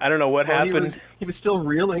 I don't know what happened. He was still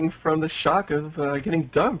reeling from the shock of getting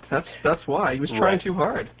dumped. That's why. He was trying too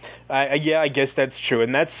hard. I guess that's true.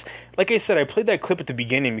 And that's, like I said, I played that clip at the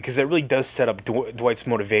beginning because it really does set up Dwight's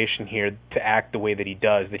motivation here to act the way that he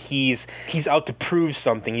does, that he's out to prove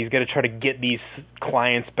something. He's got to try to get these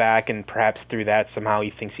clients back, and perhaps through that somehow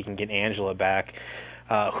he thinks he can get Angela back.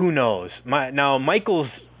 Who knows? Now, Michael's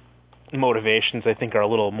motivations, I think, are a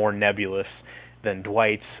little more nebulous than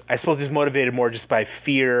Dwight's. I suppose he's motivated more just by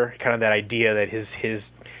fear, kind of that idea that his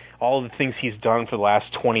all the things he's done for the last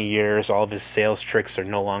 20 years, all of his sales tricks are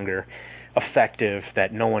no longer effective,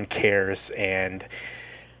 that no one cares, and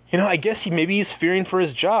I guess maybe he's fearing for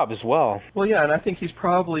his job as well. Well, yeah, and I think he's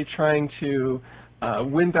probably trying to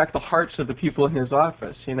win back the hearts of the people in his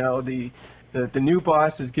office. The new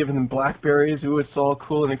boss is giving them BlackBerries. Ooh, it's all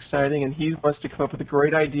cool and exciting, and he wants to come up with a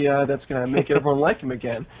great idea that's going to make everyone like him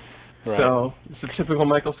again. Right. So it's a typical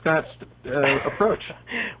Michael Scott approach.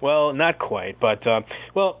 Well, not quite, but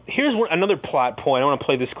here's another plot point. I want to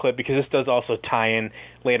play this clip because this does also tie in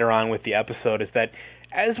later on with the episode, is that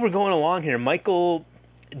as we're going along here, Michael,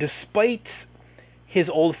 despite his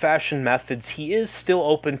old-fashioned methods, he is still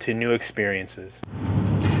open to new experiences.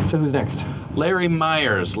 So who's next? Larry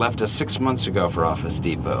Myers left us 6 months ago for Office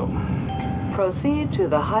Depot. Proceed to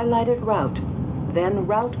the highlighted route. Then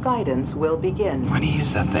route guidance will begin. When you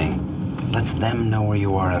use that thing, lets them know where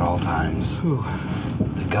you are at all times. Who?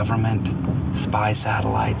 The government, spy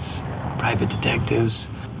satellites, private detectives,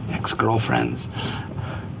 ex-girlfriends.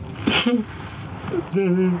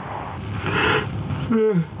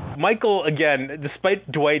 Michael, again,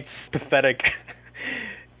 despite Dwight's pathetic,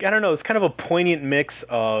 I don't know, it's kind of a poignant mix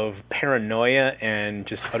of paranoia and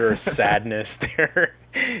just utter sadness there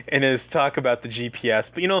in his talk about the GPS.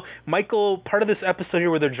 But, Michael, part of this episode here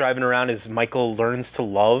where they're driving around is Michael learns to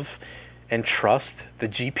love and trust the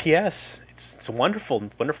GPS. It's a wonderful,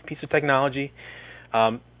 wonderful piece of technology.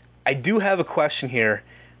 I do have a question here,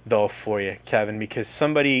 though, for you, Kevin, because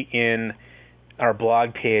somebody in our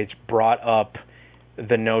blog page brought up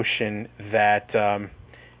the notion that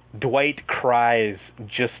Dwight cries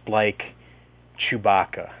just like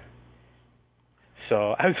Chewbacca.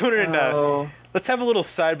 So I was wondering, let's have a little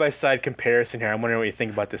side-by-side comparison here. I'm wondering what you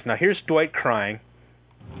think about this. Now, here's Dwight crying.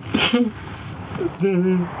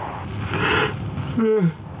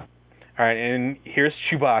 All right, and here's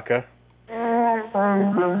Chewbacca.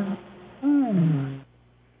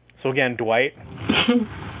 So again, Dwight.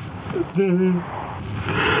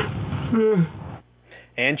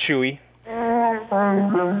 And Chewie.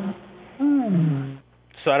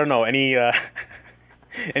 So I don't know, any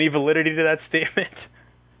validity to that statement?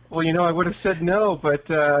 Well, I would have said no, but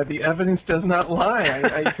the evidence does not lie.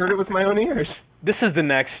 I heard it with my own ears. This is the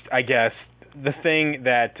next, I guess, the thing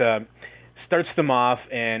that starts them off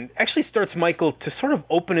and actually starts Michael to sort of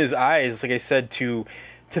open his eyes, like I said, to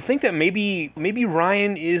think that maybe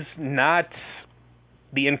Ryan is not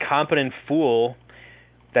the incompetent fool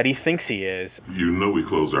that he thinks he is. You know we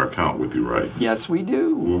closed our account with you, right? Yes, we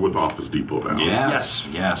do. We're with Office Depot now.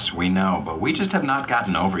 Yes, we know, but we just have not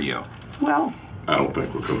gotten over you. Well, I don't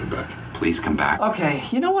think we're coming back. Please come back. Okay,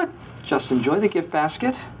 you know what? Just enjoy the gift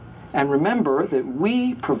basket, and remember that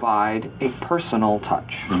we provide a personal touch.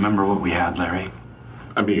 Remember what we had, Larry?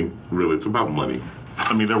 I mean, really, it's about money.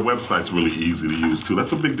 I mean, their website's really easy to use, too.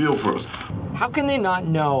 That's a big deal for us. How can they not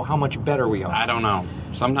know how much better we are? I don't know.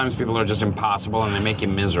 Sometimes people are just impossible and they make you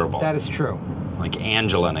miserable. That is true. Like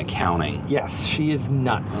Angela in accounting. Yes, she is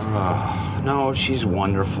nuts. No, she's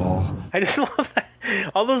wonderful. I just love that.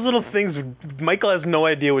 All those little things. Michael has no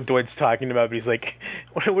idea what Dwight's talking about, but he's like,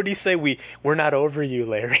 what do you say? We're not over you,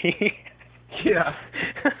 Larry. Yeah.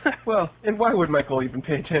 Well, and why would Michael even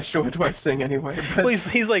pay attention to what Dwight's saying anyway? But... Well,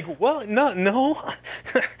 he's like, well, no.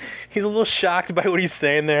 He's a little shocked by what he's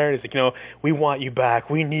saying there. He's like, we want you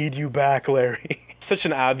back. We need you back, Larry. Such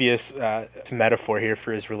an obvious metaphor here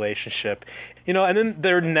for his relationship. And then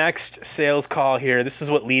their next sales call here, this is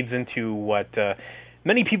what leads into what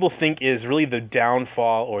many people think is really the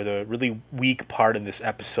downfall or the really weak part of this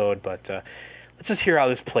episode, but let's just hear how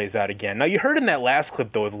this plays out again. Now, you heard in that last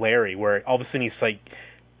clip, though, with Larry, where all of a sudden he's like,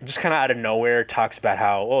 just kind of out of nowhere talks about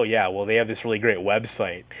how, they have this really great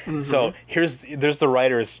website. Mm-hmm. So there's the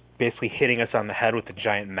writers basically hitting us on the head with a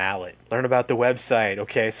giant mallet. Learn about the website.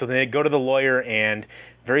 Okay, so then they go to the lawyer and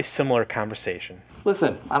very similar conversation.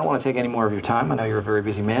 Listen, I don't want to take any more of your time. I know you're a very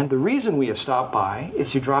busy man. The reason we have stopped by is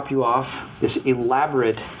to drop you off this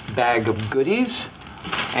elaborate bag of goodies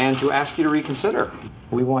and to ask you to reconsider.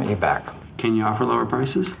 We want you back. Can you offer lower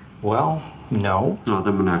prices? Well, no. No,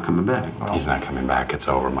 then we're not coming back. Well, he's not coming back. It's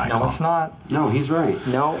over, Michael. No, it's not. No, he's right.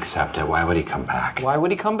 No. Accept it. Why would he come back? Why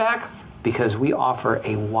would he come back? Because we offer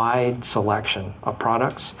a wide selection of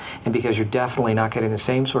products, and because you're definitely not getting the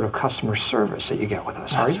same sort of customer service that you get with us,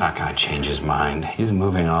 are you? That's not going to change his mind. He's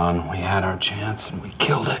moving on. We had our chance, and we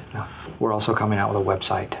killed it. No. We're also coming out with a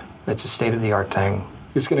website. It's a state-of-the-art thing.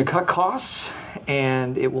 It's going to cut costs,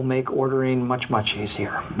 and it will make ordering much, much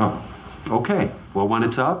easier. Oh, okay. Well, when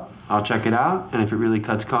it's up, I'll check it out, and if it really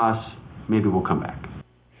cuts costs, maybe we'll come back.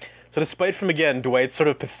 So despite from, again, Dwight's sort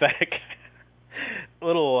of pathetic... a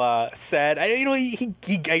little sad. I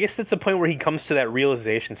guess that's the point where he comes to that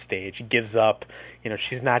realization stage. He gives up.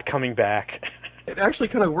 She's not coming back. It actually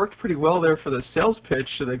kind of worked pretty well there for the sales pitch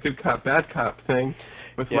to the good cop, bad cop thing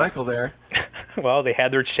with Michael there. Well, they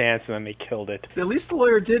had their chance and then they killed it. At least the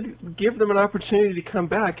lawyer did give them an opportunity to come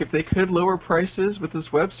back. If they could lower prices with this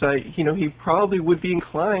website, he probably would be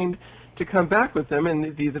inclined to come back with them. And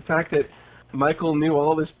the fact that Michael knew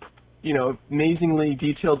all this amazingly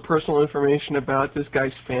detailed personal information about this guy's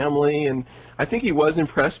family, and I think he was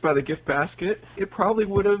impressed by the gift basket. It probably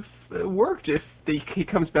would have worked if he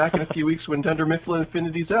comes back in a few weeks when Dunder, Mifflin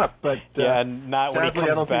Infinity's up, but not when sadly he comes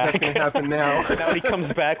I don't back. think that's going to happen now. Now when he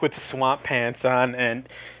comes back with swamp pants on, and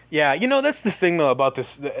that's the thing though about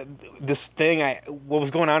this thing. What was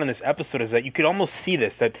going on in this episode is that you could almost see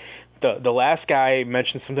this, that the last guy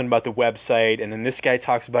mentioned something about the website, and then this guy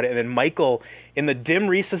talks about it, and then Michael, in the dim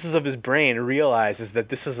recesses of his brain, realizes that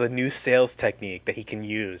this is a new sales technique that he can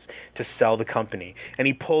use to sell the company, and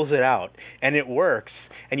he pulls it out, and it works.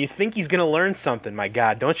 And you think he's going to learn something. My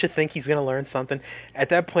God, don't you think he's going to learn something? At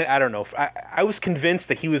that point, I don't know. I was convinced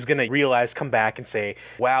that he was going to realize, come back and say,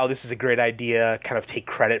 wow, this is a great idea, kind of take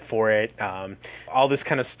credit for it, all this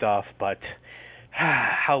kind of stuff, but...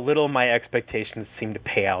 how little my expectations seem to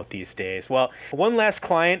pay out these days. Well, one last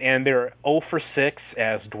client, and they're 0 for 6,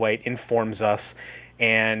 as Dwight informs us.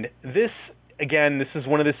 And this is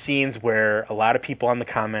one of the scenes where a lot of people on the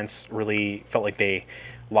comments really felt like they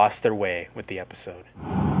lost their way with the episode.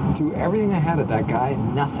 Threw everything I had at that guy,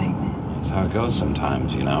 nothing. That's how it goes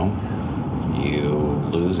sometimes, You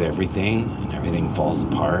lose everything, and everything falls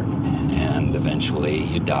apart, and eventually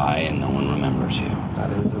you die and no one remembers you.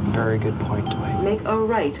 That is a very good point, Dwight. Make a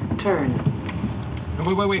right turn.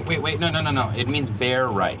 Wait. No. It means bear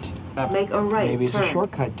right. Make a right Maybe it's turn. a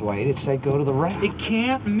shortcut, Dwight. It said go to the right. It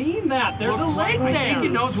can't mean that. There's a lake there. I think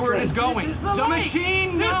it knows where it is going. The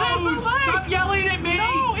machine knows. This is the lake. Stop yelling at me.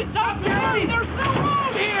 No, it's not yelling. There's no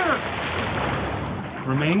road here.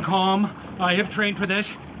 Remain calm. I have trained for this.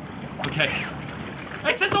 Okay.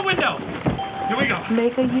 Exit the window. Here we go.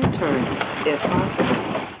 Make a U-turn, if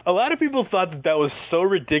possible. A lot of people thought that was so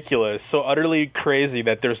ridiculous, so utterly crazy,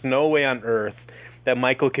 that there's no way on earth that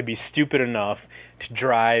Michael could be stupid enough to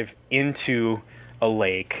drive into a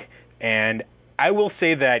lake. And I will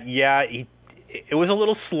say that, yeah, it was a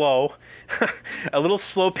little slow, a little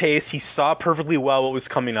slow pace. He saw perfectly well what was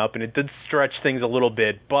coming up, and it did stretch things a little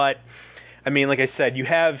bit. But, I mean, like I said, you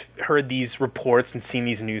have heard these reports and seen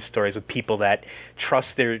these news stories with people that trust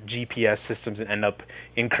their GPS systems and end up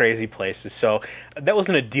in crazy places. So that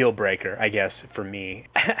wasn't a deal breaker, I guess, for me.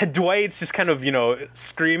 Dwight's just kind of,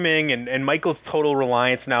 screaming, and Michael's total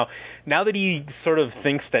reliance now that he sort of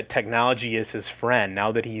thinks that technology is his friend,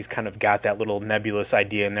 now that he's kind of got that little nebulous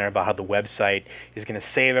idea in there about how the website is going to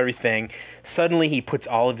save everything, suddenly he puts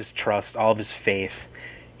all of his trust, all of his faith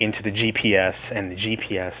into the GPS, and the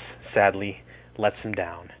GPS sadly lets him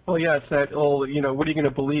down. Well, yeah, it's that old, what are you going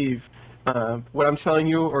to believe? What I'm telling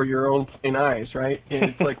you or your own plain eyes, right? And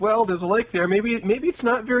it's like, well, there's a lake there. Maybe it's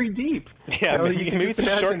not very deep. Yeah, maybe it's a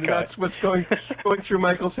shortcut. That's what's going through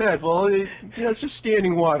Michael's head. Well, it's just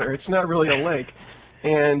standing water. It's not really a lake.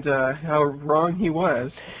 And how wrong he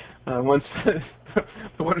was once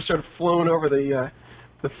the water started flowing over the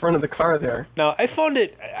front of the car there. Now, I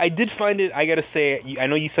did find it, I got to say, I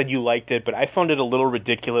know you said you liked it, but I found it a little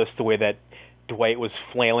ridiculous the way that Dwight was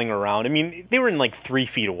flailing around. I mean, they were in like 3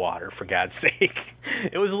 feet of water, for God's sake.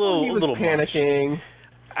 It was a little, he was panicking. Much.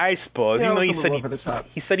 I suppose. Yeah,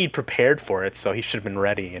 he said he'd prepared for it, so he should have been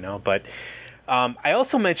ready, But I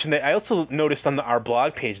also mentioned that I also noticed on our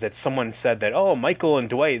blog page that someone said that, oh, Michael and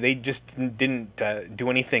Dwight, they just didn't do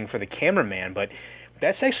anything for the cameraman, but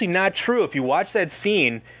that's actually not true. If you watch that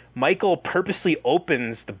scene, Michael purposely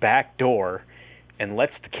opens the back door and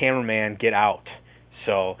lets the cameraman get out.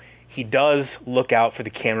 So he does look out for the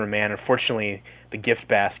cameraman. Unfortunately, the gift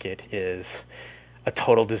basket is a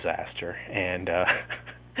total disaster. And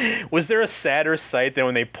was there a sadder sight than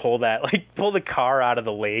when they pull the car out of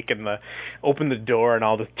the lake and open the door and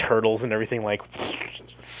all the turtles and everything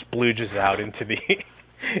splooges out into the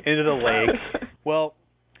lake? Well,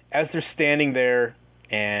 as they're standing there,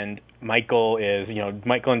 and Michael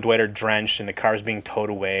and Dwight are drenched, and the car's being towed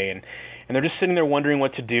away, and they're just sitting there wondering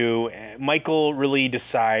what to do. Michael really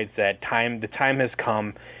decides that the time has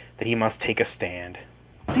come that he must take a stand.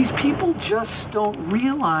 These people just don't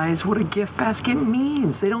realize what a gift basket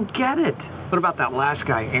means. They don't get it. What about that last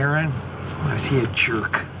guy, Aaron? Is he a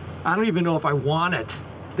jerk? I don't even know if I want it.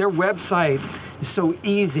 Their website is so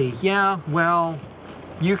easy. Yeah, well,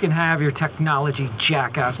 you can have your technology,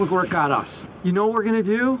 jackass. Look where it got us. You know what we're going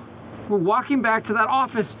to do? We're walking back to that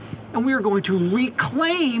office, and we are going to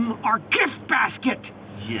reclaim our gift basket.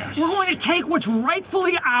 Yes. We're going to take what's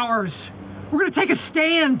rightfully ours. We're going to take a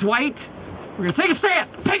stand, Dwight. We're going to take a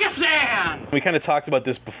stand. Take a stand! We kind of talked about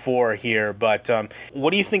this before here, but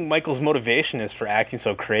what do you think Michael's motivation is for acting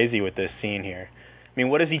so crazy with this scene here? I mean,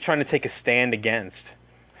 what is he trying to take a stand against?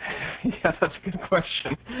 Yeah, that's a good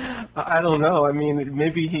question. I don't know. I mean,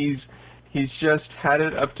 maybe he's just had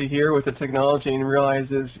it up to here with the technology and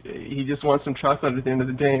realizes he just wants some chocolate at the end of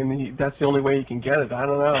the day, and that's the only way he can get it. I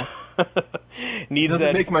don't know.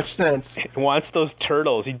 Doesn't make much sense. He wants those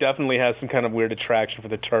turtles. He definitely has some kind of weird attraction for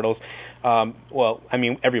the turtles. Well, I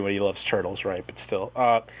mean, everybody loves turtles, right? But still.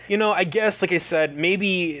 I guess, like I said,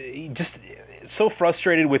 maybe just so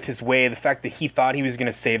frustrated with his way, the fact that he thought he was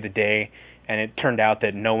going to save the day, and it turned out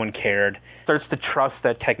that no one cared. Starts to trust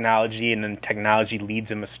that technology, and then technology leads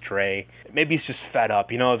him astray. Maybe he's just fed up.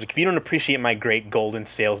 If you don't appreciate my great golden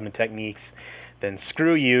salesman techniques, then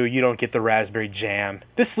screw you. You don't get the raspberry jam.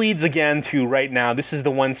 This leads again to right now. This is the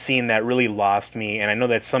one scene that really lost me, and I know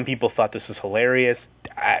that some people thought this was hilarious.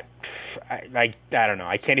 I don't know.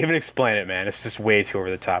 I can't even explain it, man. It's just way too over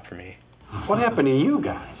the top for me. What happened to you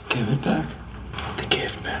guys? Give it back. The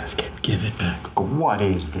gift basket. Give it back. What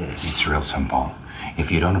is this? It's real simple. If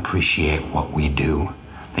you don't appreciate what we do,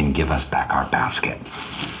 then give us back our basket.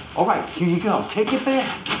 All right, here you go. Take it back.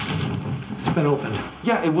 It's been opened.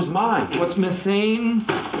 Yeah, it was mine. What's missing?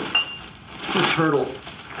 The turtle.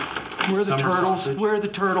 Where are the turtles? Sausage. Where are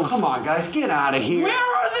the turtles? Come on, guys, get out of here. Where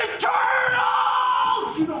are the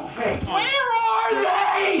turtles? You don't pay. Where are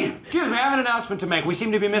they? Give We have an announcement to make. We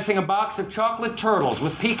seem to be missing a box of chocolate turtles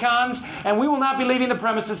with pecans, and we will not be leaving the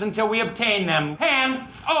premises until we obtain them.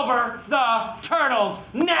 Hand over the turtles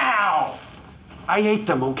now! I ate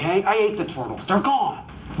them, okay? I ate the turtles. They're gone.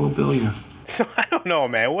 We'll bill you. So I don't know,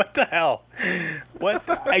 man. What the hell? What?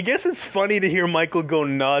 I guess it's funny to hear Michael go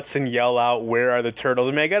nuts and yell out, "Where are the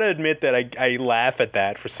turtles?" I mean, I got to admit that I laugh at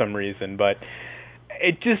that for some reason, but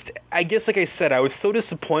it just, I guess, like I said, I was so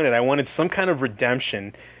disappointed. I wanted some kind of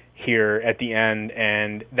redemption here at the end,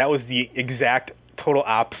 and that was the exact total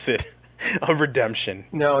opposite of redemption.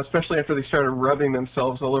 No, especially after they started rubbing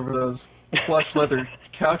themselves all over those plush leather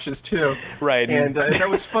couches too. Right. And that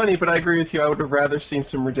was funny, but I agree with you. I would have rather seen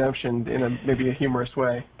some redemption in maybe a humorous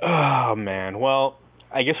way. Oh, man. Well,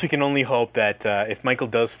 I guess we can only hope that if Michael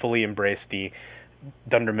does fully embrace the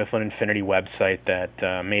Dunder Mifflin Infinity website,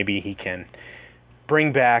 that maybe he can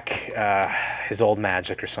bring back his old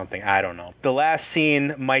magic or something. I don't know. The last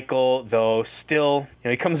scene, Michael, though, still,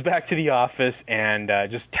 he comes back to the office and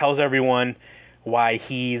just tells everyone why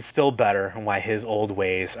he's still better and why his old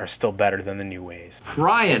ways are still better than the new ways.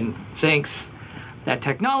 Ryan thinks that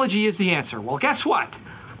technology is the answer. Well, guess what?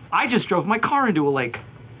 I just drove my car into a lake.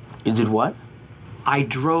 You did what? I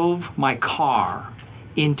drove my car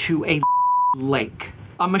into a lake.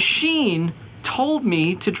 A machine told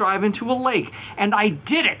me to drive into a lake, and I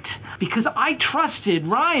did it because I trusted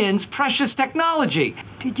Ryan's precious technology.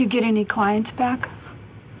 Did you get any clients back?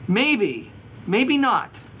 Maybe. Maybe not.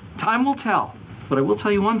 Time will tell. But I will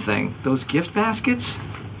tell you one thing. Those gift baskets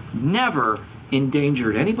never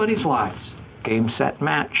endangered anybody's lives. Game, set,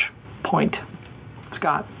 match. Point.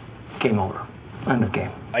 Scott. Game over. End of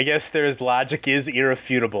game. I guess there's logic is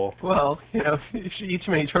irrefutable. Well, if you eat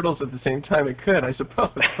too many turtles at the same time, it could, I suppose.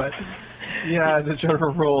 But, yeah, the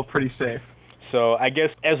general rule, pretty safe. So I guess,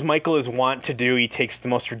 as Michael is wont to do, he takes the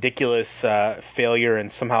most ridiculous failure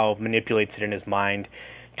and somehow manipulates it in his mind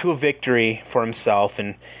to a victory for himself,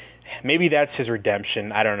 and maybe that's his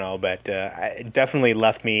redemption. I don't know, but it definitely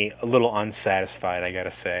left me a little unsatisfied, I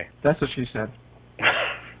gotta say. That's what she said.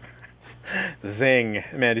 Zing.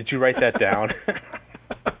 Man, did you write that down?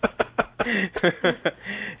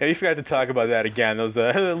 Yeah, we forgot to talk about that again. There was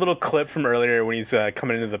a little clip from earlier when he's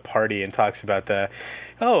coming into the party and talks about that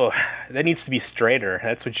needs to be straighter.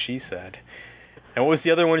 That's what she said. And what was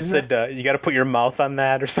the other one? He said, you got to put your mouth on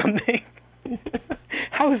that or something?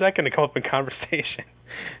 How is that going to come up in conversation?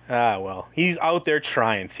 Well, he's out there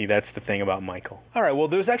trying. See, that's the thing about Michael. All right, well,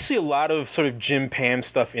 there's actually a lot of sort of Jim Pam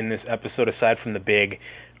stuff in this episode aside from the big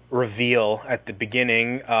reveal at the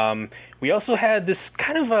beginning. We also had this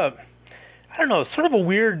kind of sort of a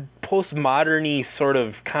weird postmodern-y sort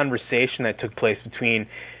of conversation that took place between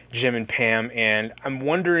Jim and Pam, and I'm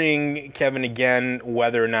wondering, Kevin, again,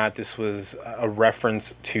 whether or not this was a reference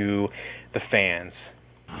to the fans.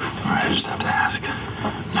 All right, I just have to ask,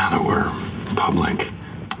 now that we're public,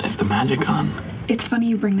 is the magic on? It's funny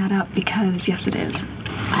you bring that up because, yes, it is.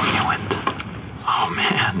 I knew it. Oh,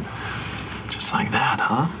 man. Just like that,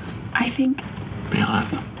 huh? I think... Be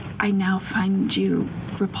honest. I now find you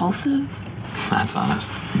repulsive. That's honest.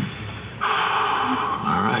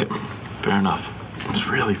 All right, fair enough. It was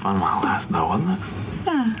really fun while it lasted, though, wasn't it?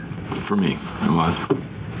 Yeah. For me, it was.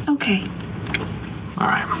 Okay. All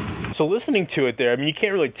right. So listening to it there, I mean, you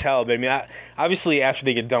can't really tell, but I mean, obviously after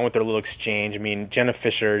they get done with their little exchange, I mean, Jenna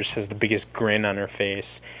Fisher just has the biggest grin on her face,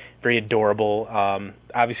 very adorable.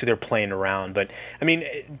 Obviously they're playing around, but I mean,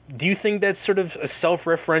 do you think that's sort of a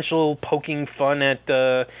self-referential poking fun at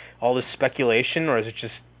all this speculation, or is it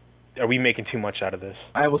just, are we making too much out of this?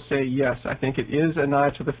 I will say yes. I think it is a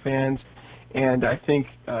nod to the fans, and I think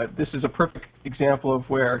this is a perfect example of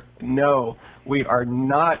where, no, we are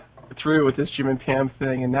not through with this Jim and Pam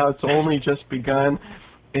thing, and now it's only just begun,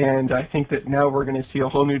 and I think that now we're going to see a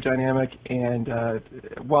whole new dynamic, and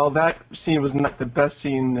while that scene was not the best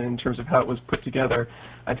scene in terms of how it was put together,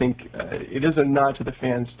 I think it is a nod to the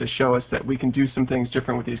fans to show us that we can do some things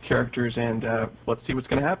different with these characters, and let's see what's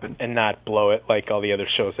going to happen. And not blow it like all the other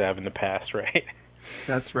shows have in the past, right?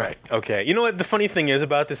 That's right. Okay. You know what the funny thing is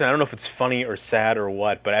about this, and I don't know if it's funny or sad or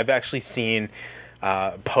what, but I've actually seen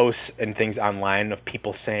posts and things online of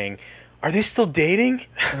people saying, are they still dating?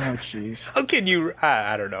 Oh, jeez. How can you...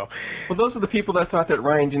 I don't know. Well, those are the people that thought that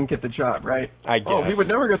Ryan didn't get the job, right? I guess. Oh, he would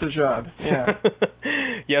never get the job. Yeah.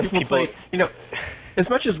 Yes, people... As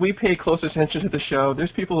much as we pay close attention to the show,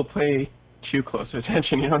 there's people who pay too close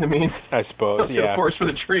attention, you know what I mean? I suppose, yeah. The forest for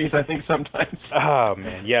the trees, I think, sometimes. Oh,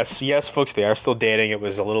 man. Yes, folks, they are still dating. It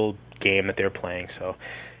was a little game that they were playing, so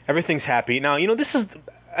everything's happy. Now, this is...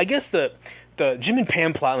 I guess the Jim and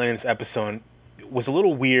Pam plotline in this episode was a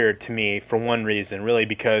little weird to me for one reason, really,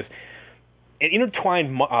 because it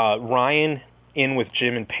intertwined Ryan in with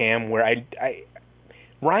Jim and Pam, where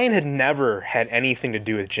Ryan had never had anything to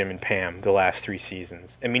do with Jim and Pam the last 3 seasons.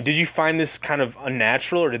 I mean, did you find this kind of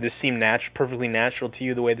unnatural, or did this seem perfectly natural to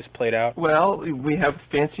you, the way this played out? Well, we have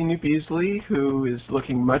Fancy New Beasley, who is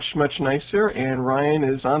looking much, much nicer, and Ryan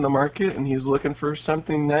is on the market, and he's looking for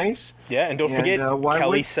something nice. Yeah, and don't forget,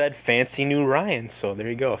 Kelly said Fancy New Ryan, so there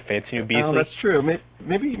you go, Fancy New Beasley. Oh, that's true.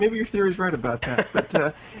 Maybe your theory's right about that.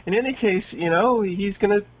 But in any case, he's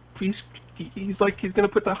going to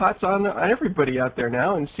put the hots on everybody out there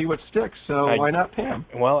now and see what sticks. So why not Pam?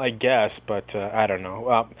 Well, I guess, but I don't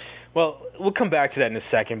know. Well, we'll come back to that in a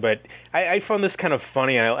second. But I found this kind of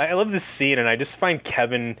funny. I love this scene, and I just find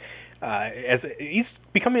Kevin he's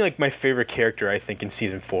becoming like my favorite character, I think, in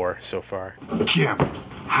season 4 so far. Jim,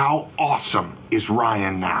 how awesome is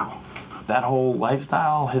Ryan now? That whole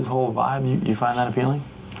lifestyle, his whole vibe, you find that appealing?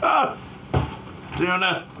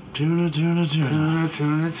 Tuna.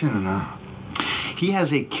 He has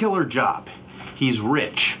a killer job. He's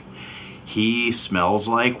rich. He smells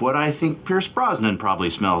like what I think Pierce Brosnan probably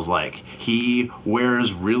smells like. He wears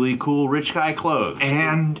really cool rich guy clothes.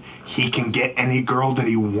 And he can get any girl that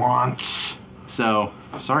he wants. So,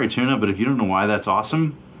 sorry, Tuna, but if you don't know why that's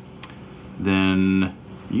awesome, then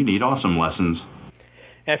you need awesome lessons.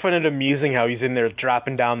 I find it amusing how he's in there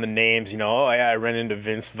dropping down the names. I ran into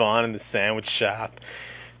Vince Vaughn in the sandwich shop.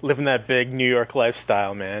 Living that big New York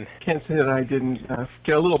lifestyle, man. Can't say that I didn't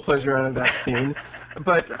get a little pleasure out of that scene.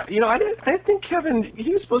 But, I didn't think Kevin,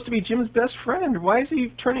 he was supposed to be Jim's best friend. Why is he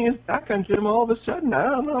turning his back on Jim all of a sudden? I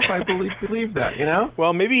don't know if I believe that,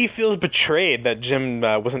 Well, maybe he feels betrayed that Jim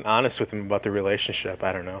wasn't honest with him about the relationship.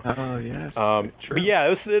 I don't know. Oh, yes. True. But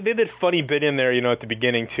yeah, they did a funny bit in there, at the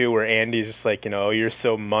beginning, too, where Andy's just like, you're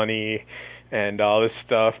so money and all this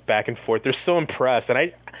stuff back and forth. They're so impressed. And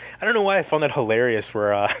I don't know why I found that hilarious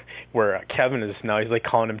where Kevin is now, he's like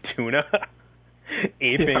calling him Tuna.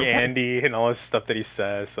 Aping Andy and all this stuff that he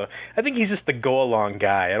says. So I think he's just the go-along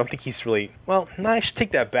guy. I don't think he's really... Well, no, I should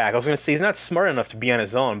take that back. I was going to say he's not smart enough to be on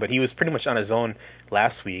his own, but he was pretty much on his own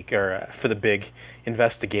last week or for the big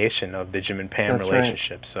investigation of the Jim and Pam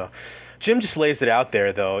relationship. Right. So Jim just lays it out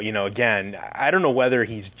there, though. Again, I don't know whether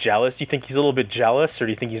he's jealous. Do you think he's a little bit jealous, or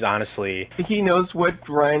do you think he's honestly... He knows what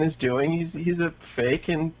Ryan is doing. He's a fake,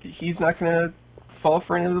 and he's not going to fall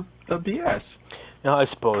for any of the BS. No, I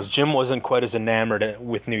suppose Jim wasn't quite as enamored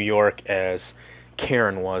with New York as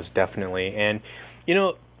Karen was, definitely. And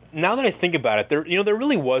now that I think about it, there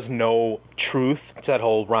really was no truth to that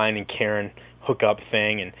whole Ryan and Karen hookup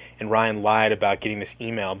thing, and Ryan lied about getting this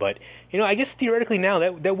email. But I guess theoretically now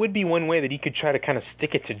that would be one way that he could try to kind of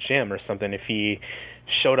stick it to Jim or something if he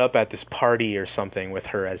showed up at this party or something with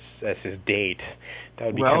her as his date. That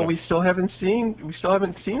would be we still haven't seen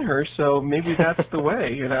her, so maybe that's the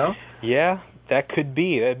way, Yeah. That could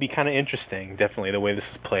be. That'd be kind of interesting, definitely, the way this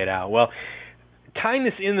is played out. Well, tying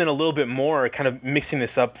this in then a little bit more, kind of mixing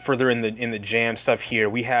this up further in the jam stuff here,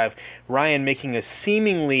 we have Ryan making a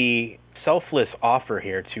seemingly selfless offer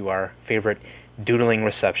here to our favorite doodling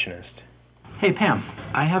receptionist. Hey, Pam,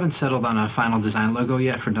 I haven't settled on a final design logo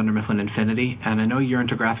yet for Dunder Mifflin Infinity, and I know you're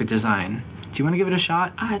into graphic design. Do you want to give it a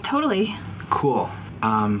shot? Totally. Cool.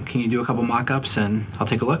 Can you do a couple mock-ups, and I'll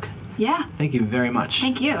take a look? Yeah. Thank you very much.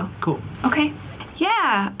 Thank you. Cool. Okay.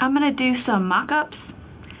 Yeah, I'm going to do some mock-ups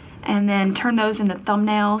and then turn those into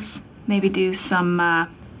thumbnails, maybe do some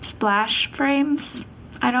splash frames.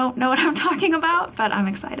 I don't know what I'm talking about, but I'm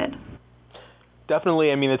excited.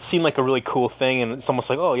 Definitely. I mean, it seemed like a really cool thing, and it's almost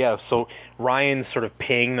like, oh, yeah, so Ryan's sort of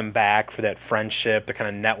paying them back for that friendship. They're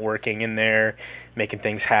kind of networking in there, making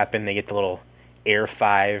things happen. They get the little air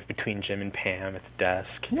five between Jim and Pam at the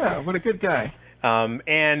desk. Yeah, what a good guy.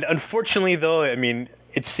 And unfortunately, though, I mean,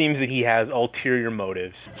 it seems that he has ulterior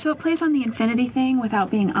motives. So it plays on the infinity thing without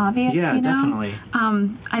being obvious, Yeah, definitely.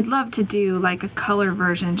 I'd love to do like a color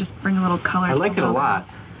version, just bring a little color. I like it a lot.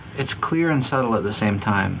 It's clear and subtle at the same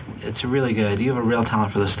time. It's really good. You have a real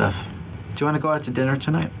talent for this stuff. Do you want to go out to dinner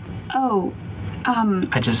tonight? Oh, I'm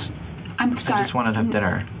sorry. I just wanted to have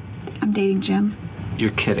dinner. I'm dating Jim.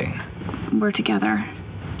 You're kidding. We're together.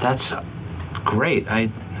 That's great.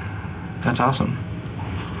 That's awesome.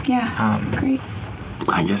 Yeah, great.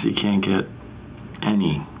 I guess he can't get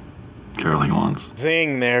any girl he wants.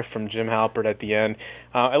 Zing there from Jim Halpert at the end.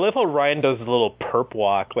 I love how Ryan does a little perp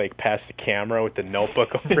walk, like past the camera with the notebook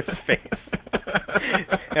over his face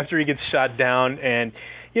after he gets shot down. And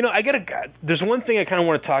there's one thing I kind of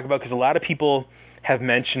want to talk about, because a lot of people have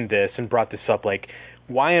mentioned this and brought this up, like,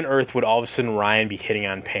 why on earth would all of a sudden Ryan be hitting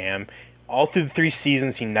on Pam? All through the 3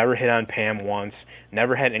 seasons, he never hit on Pam once,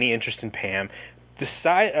 never had any interest in Pam.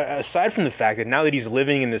 aside from the fact that now that he's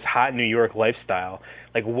living in this hot New York lifestyle,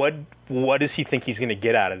 like what does he think he's going to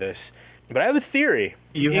get out of this? But I have a theory.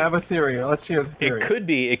 You have a theory. Let's hear the theory.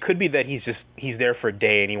 It could be that he's there for a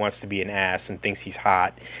day and he wants to be an ass and thinks he's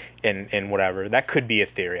hot and whatever. That could be a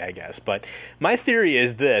theory, I guess. But my theory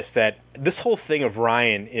is that this whole thing of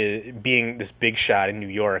Ryan is being this big shot in New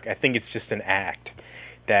York, I think it's just an act.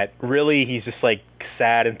 That really he's just like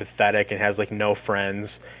sad and pathetic and has like no friends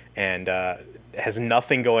and has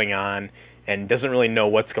nothing going on and doesn't really know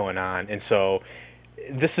what's going on. And so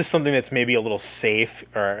this is something that's maybe a little safe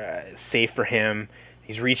for him.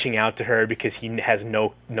 He's reaching out to her because he has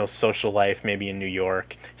no social life maybe in New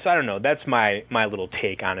York. So I don't know. That's my little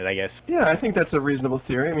take on it, I guess. Yeah, I think that's a reasonable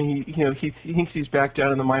theory. I mean, he thinks he's back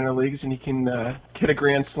down in the minor leagues and he can hit a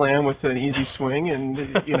grand slam with an easy swing. And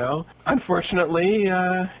unfortunately,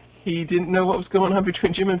 he didn't know what was going on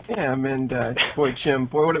between Jim and Pam. And Jim,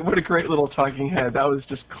 what a great little talking head. That was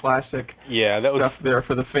just classic. Yeah, that was stuff there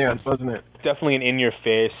for the fans, wasn't it? Definitely an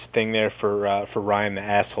in-your-face thing there for Ryan the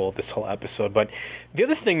asshole this whole episode. But the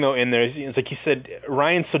other thing, though, in there is like you said,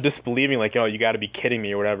 Ryan's so disbelieving, like, oh, you got to be kidding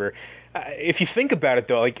me or whatever. If you think about it,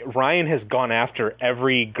 though, like Ryan has gone after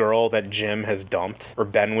every girl that Jim has dumped or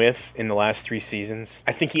been with in the last 3 seasons.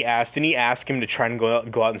 I think he asked him to try and go out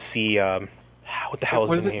and see what the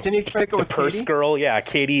hell is his name? Didn't he try to go with Purse Katie? Girl? Yeah,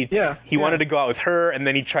 Katie. Yeah. He wanted to go out with her, and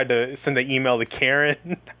then he tried to send an email to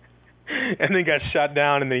Karen. And then got shut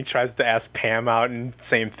down, and then he tries to ask Pam out, and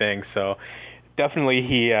same thing. So definitely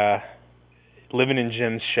he living in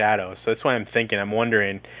Jim's shadow. So that's why I'm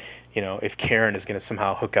wondering, if Karen is going to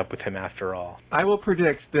somehow hook up with him after all. I will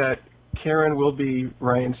predict that Karen will be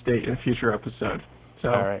Ryan's date in a future episode. So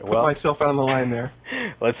all right, put myself on the line there.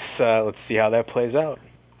 Let's see how that plays out.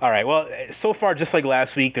 All right, well, so far, just like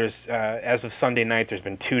last week, there's as of Sunday night, there's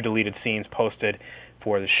been 2 deleted scenes posted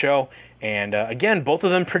for the show. And again, both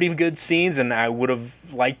of them pretty good scenes, and I would have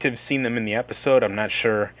liked to have seen them in the episode. I'm not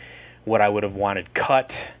sure what I would have wanted cut,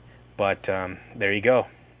 but there you go.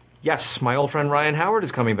 Yes, my old friend Ryan Howard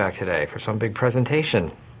is coming back today for some big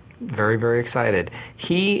presentation. Very, very excited.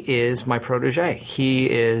 He is my protege. He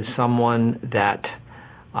is someone that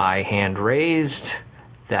I hand-raised,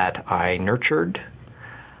 that I nurtured.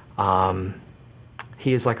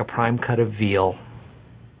 He is like a prime cut of veal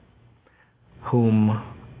whom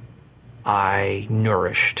I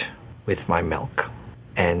nourished with my milk.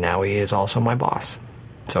 And now he is also my boss.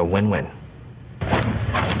 So win-win.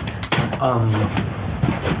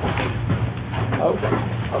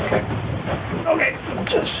 Okay.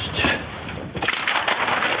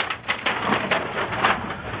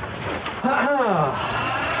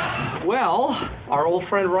 Well, our old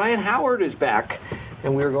friend Ryan Howard is back,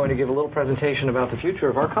 and we are going to give a little presentation about the future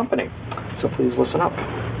of our company. So please listen up.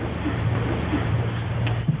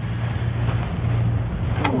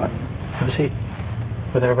 What? Have a seat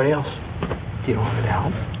with everybody else. You don't want me to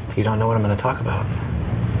help? You don't know what I'm going to talk about.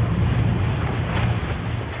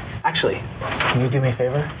 Actually, can you do me a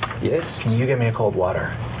favor? Yes? Can you get me a cold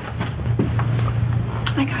water?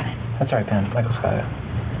 I got it. That's all right, Pam. Michael's got it.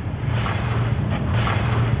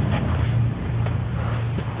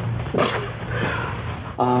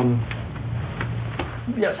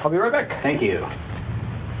 Yes, I'll be right back. Thank you.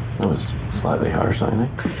 That was slightly harsh, I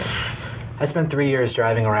think. I spent 3 years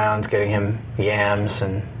driving around getting him yams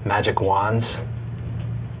and magic wands.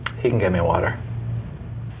 He can get me water.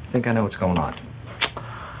 I think I know what's going on.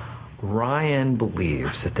 Ryan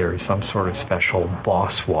believes that there is some sort of special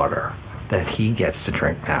boss water that he gets to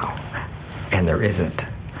drink now, and there isn't.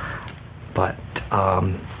 But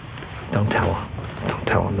don't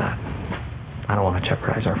tell him that. I don't want to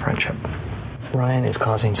jeopardize our friendship. Ryan is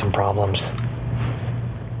causing some problems,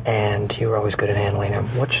 and you were always good at handling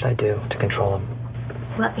him. What should I do to control him?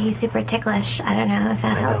 Well, he's super ticklish. I don't know if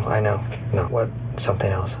that helps. I know. No, what? Something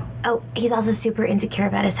else. Oh, he's also super insecure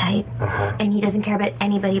about his height. Uh-huh. And he doesn't care about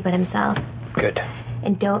anybody but himself. Good.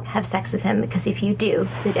 And don't have sex with him, because if you do,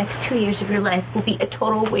 the next 2 years of your life will be a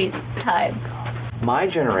total waste of time. My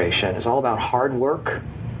generation is all about hard work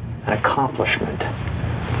and accomplishment.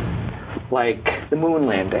 Like the moon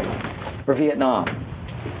landing, or Vietnam.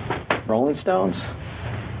 Rolling Stones,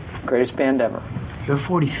 greatest band ever. You're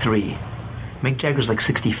 43. Mick Jagger's like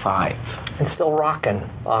 65. And still rocking,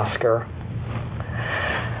 Oscar.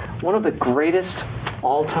 One of the greatest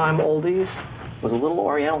all-time oldies was a little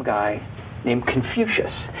Oriental guy named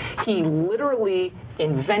Confucius. He literally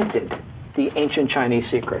invented the ancient Chinese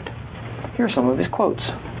secret. Here are some of his quotes.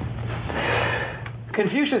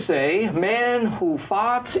 Confucius say, "Man who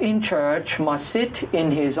farts in church must sit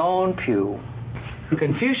in his own pew."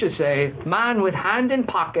 Confucius say, "Man with hand in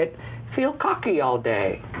pocket feel cocky all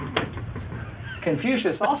day."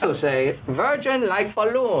 Confucius also say, virgin like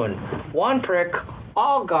balloon, one prick,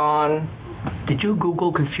 all gone. Did you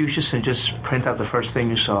Google Confucius and just print out the first thing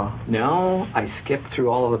you saw? No, I skipped through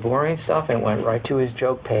all of the boring stuff and went right to his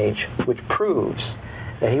joke page, which proves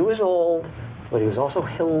that he was old, but he was also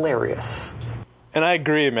hilarious. And I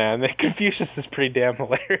agree, man. Confucius is pretty damn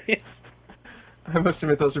hilarious. I must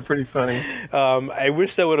admit, those are pretty funny. I wish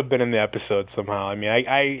that would have been in the episode somehow. I mean,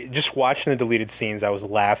 I just watching the deleted scenes, I was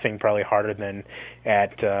laughing probably harder than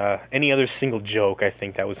at any other single joke I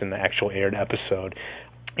think that was in the actual aired episode.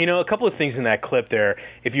 You know, a couple of things in that clip there.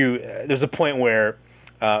 There's a point where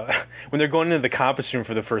when they're going into the conference room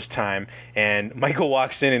for the first time, and Michael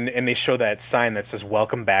walks in and they show that sign that says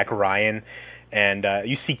 "Welcome back, Ryan." And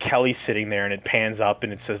you see Kelly sitting there, and it pans up,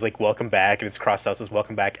 and it says, like, welcome back, and it's crossed out, it says,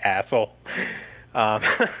 welcome back, asshole. I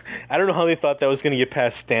don't know how they thought that was going to get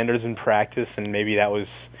past standards in practice, and maybe that was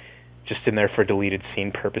just in there for deleted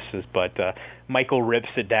scene purposes, but Michael rips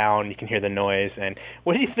it down, you can hear the noise, and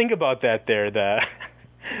what do you think about that there, the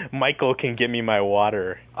Michael can get me my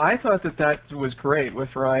water? I thought that was great with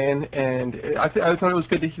Ryan, and I thought it was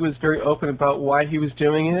good that he was very open about why he was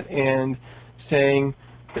doing it, and saying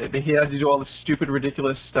that he had to do all this stupid,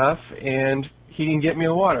 ridiculous stuff, and he can get me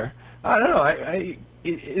a water. I don't know.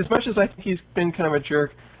 As much as I think he's been kind of a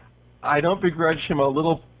jerk, I don't begrudge him a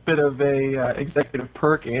little bit of a executive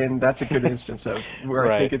perk, and that's a good instance of where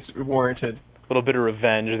right. I think it's warranted. A little bit of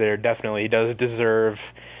revenge there, definitely. He does deserve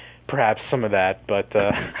perhaps some of that, but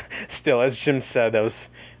still, as Jim said, that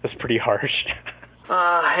was pretty harsh.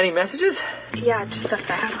 Any messages? Yeah, just a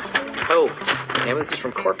fax. Oh, damn it, this is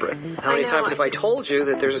from corporate. How many times have I told you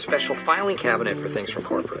that there's a special filing cabinet for things from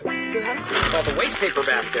corporate? It's called the waste paper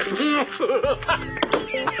basket. Did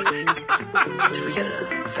we get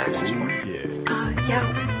a fax this morning? Yeah,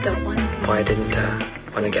 the one. Why didn't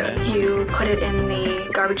I get it? You put it in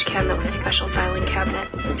the garbage can that was a special filing cabinet.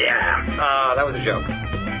 Yeah, that was a joke.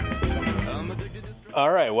 All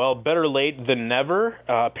right, well, better late than never.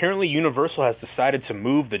 Apparently Universal has decided to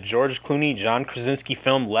move the George Clooney, John Krasinski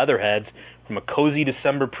film Leatherheads from a cozy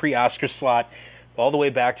December pre-Oscar slot all the way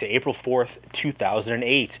back to April 4th,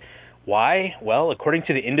 2008. Why? Well, according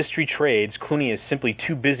to the industry trades, Clooney is simply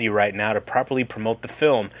too busy right now to properly promote the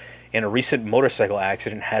film, and a recent motorcycle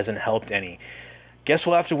accident hasn't helped any. Guess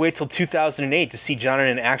we'll have to wait till 2008 to see John in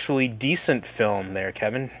an actually decent film there,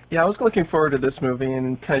 Kevin. Yeah, I was looking forward to this movie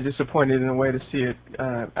and kind of disappointed in a way to see it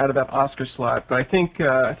out of that Oscar slot. But I think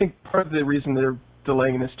part of the reason they're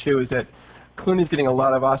delaying this, too, is that Clooney's getting a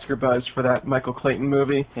lot of Oscar buzz for that Michael Clayton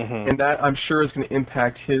movie, and that, I'm sure, is going to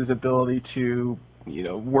impact his ability to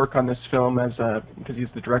work on this film because he's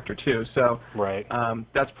the director, too. So right.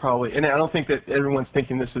 That's probably... And I don't think that everyone's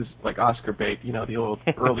thinking this is like Oscar bait, the old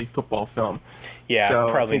early football film. Yeah,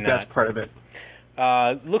 so probably I think not. That's part of it.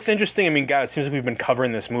 Looks interesting. I mean, God, it seems like we've been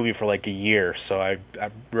covering this movie for like a year, so I'm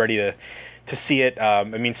ready to see it. I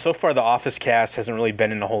mean, so far the Office cast hasn't really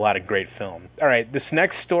been in a whole lot of great film. All right, this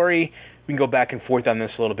next story, we can go back and forth on this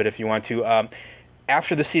a little bit if you want to.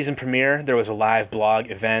 After the season premiere, there was a live blog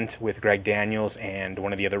event with Greg Daniels and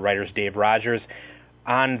one of the other writers, Dave Rogers,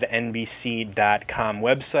 on the NBC.com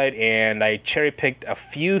website, and I cherry-picked a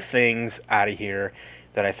few things out of here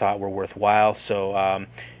that I thought were worthwhile. So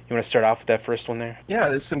you want to start off with that first one there? Yeah,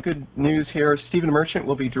 there's some good news here. Stephen Merchant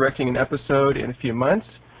will be directing an episode in a few months.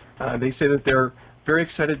 They say that they're very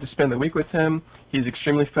excited to spend the week with him. He's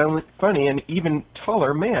extremely funny and even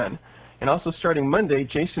taller man. And also starting Monday,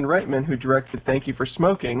 Jason Reitman, who directed Thank You for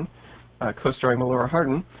Smoking, co-starring Melora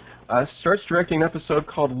Hardin, starts directing an episode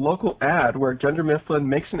called Local Ad, where Dunder Mifflin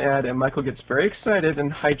makes an ad and Michael gets very excited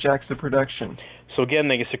and hijacks the production. So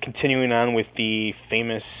again, I guess they're continuing on with the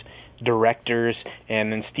famous directors,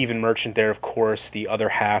 and then Stephen Merchant there, of course, the other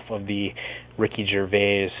half of the Ricky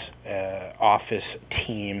Gervais Office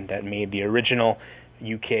team that made the original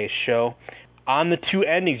UK show. On the two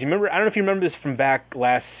endings, I don't know if you remember this from back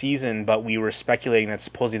last season, but we were speculating that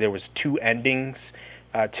supposedly there was two endings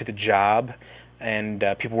to the job, and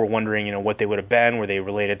people were wondering, what they would have been. Were they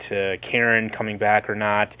related to Karen coming back or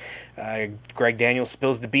not? Greg Daniels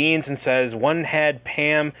spills the beans and says one had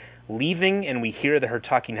Pam leaving, and we hear that her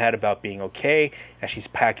talking head about being okay as she's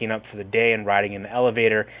packing up for the day and riding in the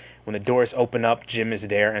elevator. When the doors open up, Jim is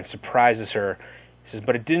there and surprises her. He says,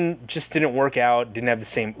 but it didn't work out, didn't have the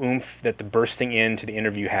same oomph that the bursting into the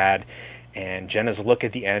interview had, and Jenna's look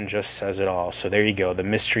at the end just says it all. So there you go, the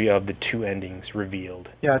mystery of the two endings revealed.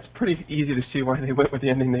 Yeah, it's pretty easy to see why they went with the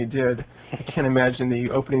ending they did. I can't imagine the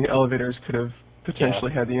opening elevators could have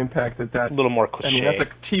potentially had the impact that a little more cliche. I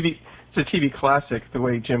mean, it's a TV classic, the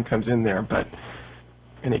way Jim comes in there, but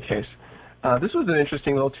in any case. This was an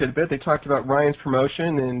interesting little tidbit. They talked about Ryan's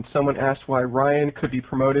promotion, and someone asked why Ryan could be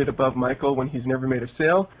promoted above Michael when he's never made a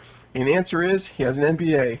sale. And the answer is he has an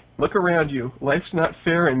MBA. Look around you. Life's not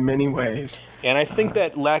fair in many ways. And I think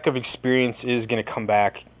that lack of experience is going to come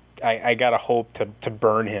back. I got to hope to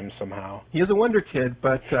burn him somehow. He is a wonder kid,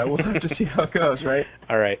 but we'll have to see how it goes, right?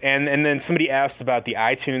 All right. And then somebody asked about the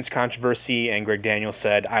iTunes controversy, and Greg Daniels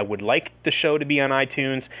said, I would like the show to be on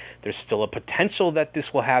iTunes. There's still a potential that this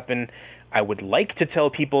will happen. I would like to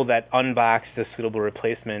tell people that Unbox is a suitable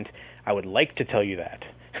replacement. I would like to tell you that.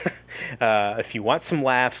 If you want some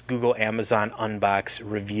laughs, Google Amazon Unbox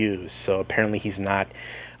reviews. So apparently he's not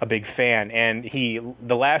a big fan. And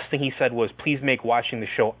the last thing he said was, please make watching the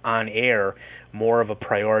show on air more of a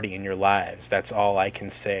priority in your lives. That's all I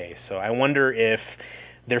can say. So I wonder if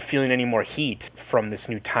they're feeling any more heat from this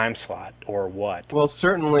new time slot or what. Well,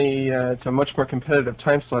 certainly it's a much more competitive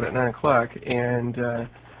time slot at 9 o'clock, and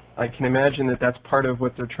I can imagine that that's part of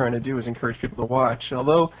what they're trying to do is encourage people to watch.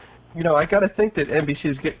 Although, I got to think that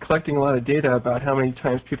NBC is collecting a lot of data about how many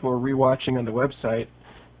times people are rewatching on the website,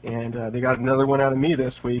 and they got another one out of me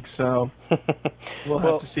this week, so we'll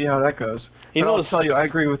have to see how that goes. But I'll tell you, I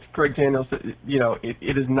agree with Greg Daniels that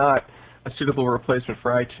it is not a suitable replacement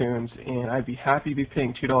for iTunes, and I'd be happy to be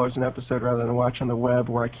paying $2 an episode rather than watch on the web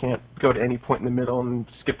where I can't go to any point in the middle and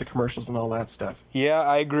skip the commercials and all that stuff. Yeah,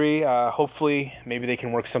 I agree. Hopefully, maybe they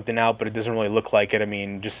can work something out, but it doesn't really look like it. I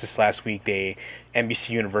mean, just this last week, NBC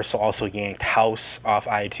Universal also yanked House off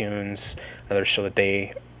iTunes, another show that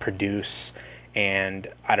they produce, and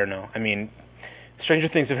I don't know. I mean, stranger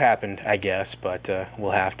things have happened, I guess, but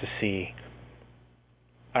we'll have to see.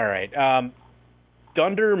 All right.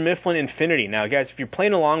 Dunder, Mifflin, Infinity. Now, guys, if you're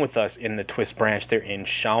playing along with us in the Twist branch, they're in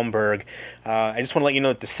Schaumburg. I just want to let you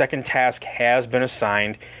know that the second task has been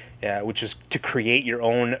assigned, which is to create your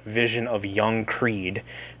own vision of young Creed.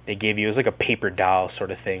 They gave you, it was like a paper doll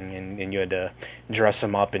sort of thing, and you had to dress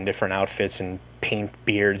them up in different outfits and paint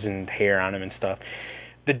beards and hair on them and stuff.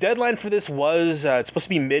 The deadline for this was, it's supposed to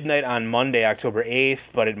be midnight on Monday, October 8th,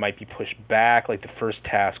 but it might be pushed back like the first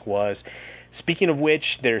task was. Speaking of which,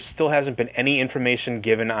 there still hasn't been any information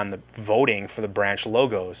given on the voting for the branch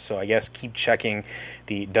logos, so I guess keep checking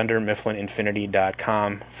the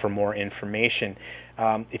DunderMifflinInfinity.com for more information.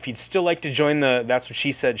 If you'd still like to join the That's What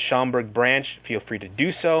She Said Schaumburg branch, feel free to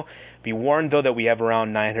do so. Be warned, though, that we have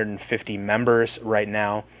around 950 members right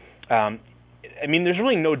now. I mean, there's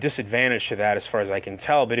really no disadvantage to that as far as I can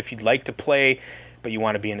tell, but if you'd like to play but you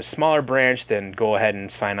want to be in a smaller branch, then go ahead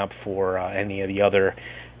and sign up for any of the other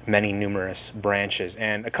many numerous branches.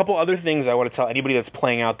 And a couple other things I want to tell anybody that's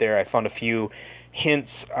playing out there. I found a few hints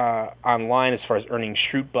online as far as earning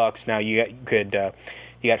Shroot Bucks. Now you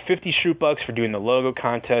got 50 Shroot Bucks for doing the logo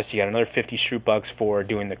contest. You got another 50 Shroot Bucks for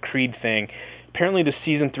doing the Creed thing. Apparently the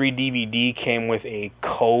Season 3 DVD came with a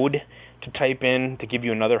code to type in to give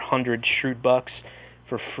you another 100 Shroot Bucks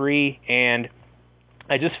for free. And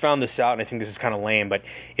I just found this out, and I think this is kind of lame, but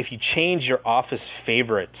if you change your Office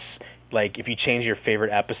favorites, like if you change your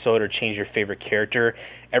favorite episode or change your favorite character,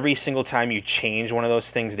 every single time you change one of those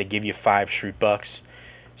things, they give you 5 Shroot Bucks.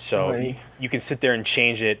 So you can sit there and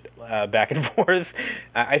change it back and forth.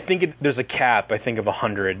 I think there's a cap, I think, of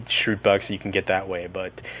 100 Shroot Bucks you can get that way,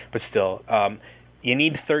 but still. You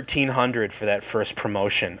need 1,300 for that first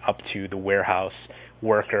promotion up to the warehouse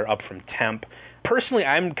worker, up from temp. Personally,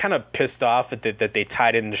 I'm kind of pissed off that they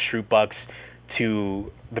tied in the Shroot Bucks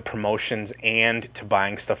to the promotions and to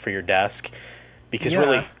buying stuff for your desk, because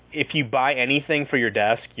really, if you buy anything for your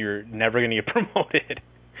desk, you're never going to get promoted.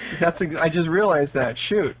 I just realized that.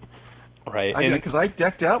 Shoot. Right. Because I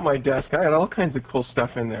decked out my desk. I had all kinds of cool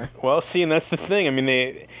stuff in there. Well, see, and that's the thing. I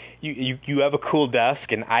mean, you have a cool desk,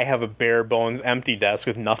 and I have a bare bones empty desk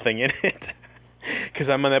with nothing in it. Because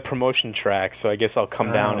I'm on that promotion track, so I guess I'll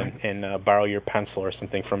come down and borrow your pencil or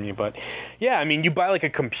something from you. But yeah, I mean, you buy like a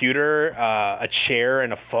computer, a chair,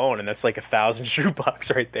 and a phone, and that's like 1,000 Shroot Bucks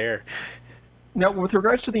right there. Now, with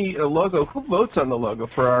regards to the logo, who votes on the logo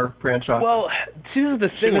for our branch office? Well, this is the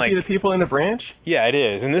thing. Shouldn't it be the people in the branch? Yeah, it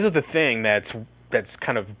is, and this is the thing that's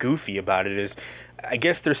kind of goofy about it is, I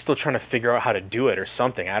guess they're still trying to figure out how to do it or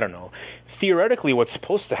something. I don't know. Theoretically, what's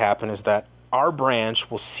supposed to happen is that our branch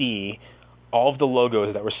will see all of the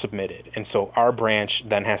logos that were submitted, and so our branch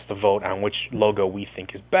then has to vote on which logo we think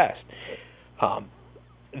is best.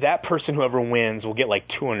 That person, whoever wins, will get like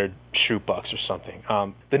 200 Shroot Bucks or something.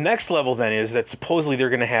 The next level then is that supposedly they're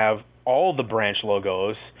going to have all the branch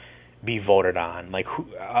logos be voted on, like who,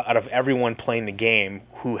 out of everyone playing the game,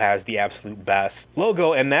 who has the absolute best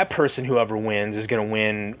logo, and that person, whoever wins, is going to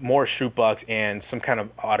win more Shroot Bucks and some kind of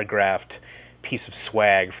autographed piece of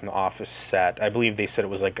swag from the Office set. I believe they said it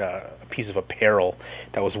was like a piece of apparel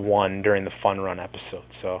that was won during the Fun Run episode.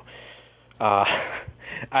 So, I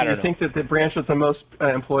don't know. Do you think that the branch with the most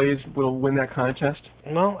employees will win that contest?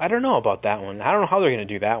 Well, I don't know about that one. I don't know how they're going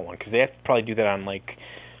to do that one, because they have to probably do that on like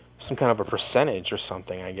some kind of a percentage or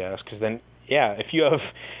something, I guess. Because then, yeah, if you have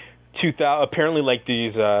 2,000, apparently like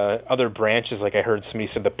these other branches, like I heard somebody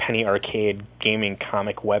said the Penny Arcade gaming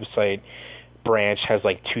comic website branch has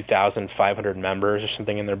like 2,500 members or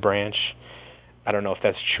something in their branch. I don't know if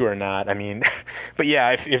that's true or not. I mean, but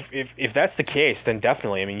yeah, if that's the case, then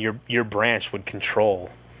definitely. I mean, your branch would control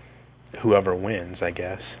whoever wins, I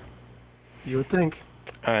guess. You would think.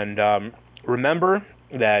 And remember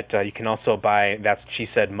that you can also buy That's What She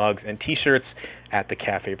Said mugs and T-shirts at the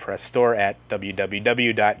Cafe Press store at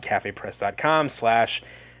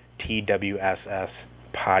www.cafepress.com/TWSS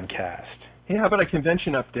podcast. Hey, how about a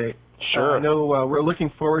convention update? Sure. I know we're looking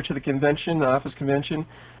forward to the convention, the Office convention.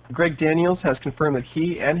 Greg Daniels has confirmed that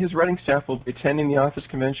he and his writing staff will be attending the Office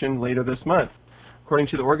convention later this month. According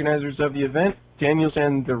to the organizers of the event, Daniels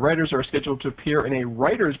and the writers are scheduled to appear in a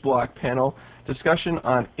writer's block panel discussion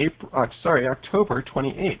on October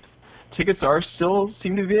 28th. Tickets still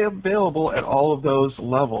seem to be available at all of those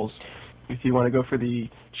levels. If you want to go for the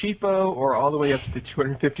cheapo or all the way up to the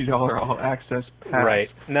 $250 all-access pass. Right.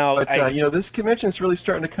 Now, but this convention is really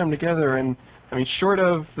starting to come together, and I mean, short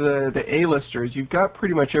of the A-listers, you've got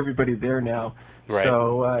pretty much everybody there now. Right.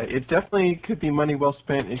 So it definitely could be money well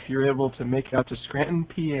spent if you're able to make it out to Scranton,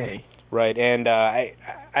 PA. Right, and I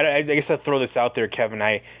guess I'll throw this out there, Kevin.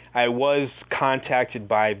 I was contacted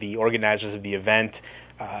by the organizers of the event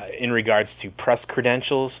in regards to press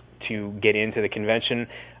credentials to get into the convention.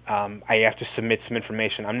 I have to submit some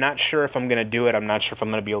information. I'm not sure if I'm going to do it. I'm not sure if I'm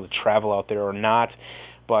going to be able to travel out there or not.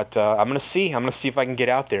 But I'm going to see. I'm going to see if I can get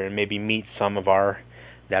out there and maybe meet some of our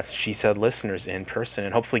That's What She Said listeners in person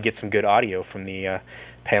and hopefully get some good audio from the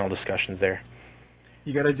panel discussions there.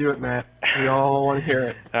 You got to do it, Matt. We all want to hear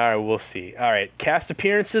it. All right, we'll see. All right, cast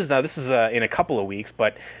appearances. Now, this is in a couple of weeks,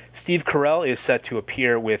 but Steve Carell is set to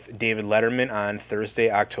appear with David Letterman on Thursday,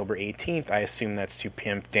 October 18th. I assume that's to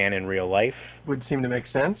pimp Dan in real life. Would seem to make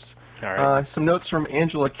sense. All right. Some notes from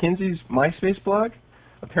Angela Kinsey's MySpace blog.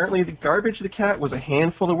 Apparently, the garbage of the cat was a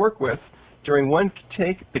handful to work with. During one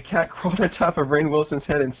take, the cat crawled on top of Rainn Wilson's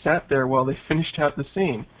head and sat there while they finished out the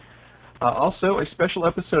scene. Also, a special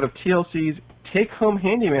episode of TLC's Take Home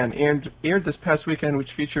Handyman aired this past weekend, which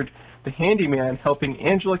featured the handyman helping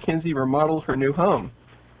Angela Kinsey remodel her new home.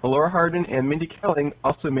 Laura Hardin and Mindy Kaling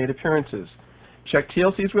also made appearances. Check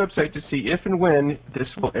TLC's website to see if and when this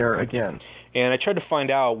will air again. And I tried to find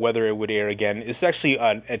out whether it would air again. It's actually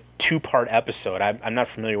a two-part episode. I'm not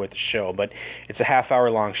familiar with the show, but it's a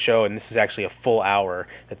half-hour-long show, and this is actually a full hour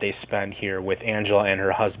that they spend here with Angela and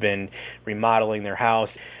her husband remodeling their house.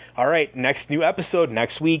 All right, next new episode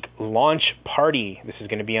next week, Launch Party. This is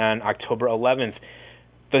going to be on October 11th.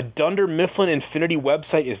 The Dunder Mifflin Infinity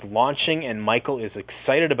website is launching, and Michael is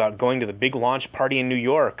excited about going to the big launch party in New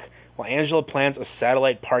York, while Angela plans a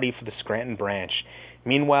satellite party for the Scranton branch.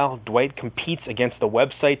 Meanwhile, Dwight competes against the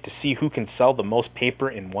website to see who can sell the most paper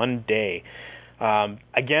in one day.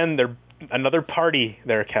 Again, another party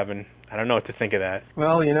there, Kevin. I don't know what to think of that.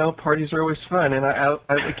 Well, parties are always fun, and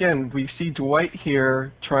again, we see Dwight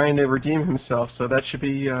here trying to redeem himself, so that should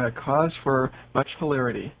be a cause for much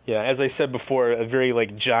hilarity. Yeah, as I said before, a very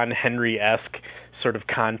John Henry-esque sort of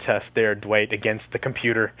contest there, Dwight against the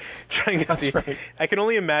computer, trying to see. Right. I can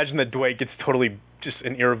only imagine that Dwight gets totally just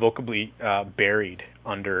and irrevocably buried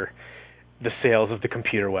under the sales of the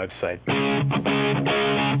computer website.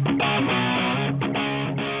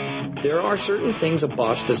 There are certain things a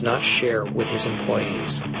boss does not share with his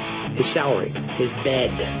employees. His salary, his bed,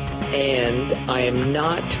 and I am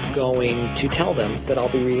not going to tell them that I'll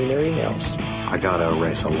be reading their emails. I gotta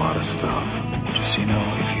erase a lot of stuff. Just so you know,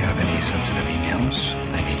 if you have any sensitive emails,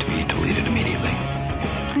 they need to be deleted immediately.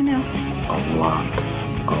 I know. A lot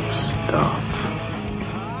of stuff.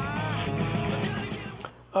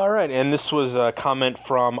 All right, and this was a comment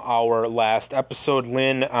from our last episode.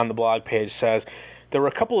 Lynn on the blog page says, there were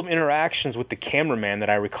a couple of interactions with the cameraman that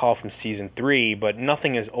I recall from Season 3, but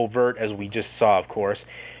nothing as overt as we just saw, of course.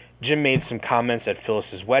 Jim made some comments at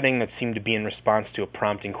Phyllis's wedding that seemed to be in response to a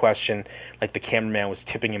prompting question, like the cameraman was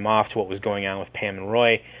tipping him off to what was going on with Pam and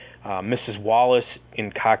Roy. Mrs. Wallace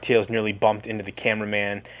in Cocktails nearly bumped into the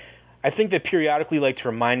cameraman. I think they periodically like to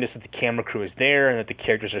remind us that the camera crew is there and that the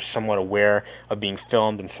characters are somewhat aware of being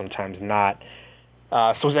filmed and sometimes not.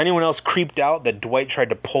 So was anyone else creeped out that Dwight tried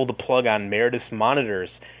to pull the plug on Meredith's monitors?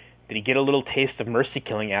 Did he get a little taste of mercy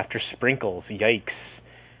killing after Sprinkles? Yikes.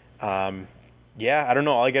 Yeah, I don't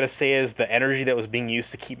know. All I got to say is the energy that was being used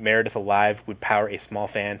to keep Meredith alive would power a small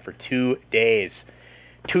fan for 2 days.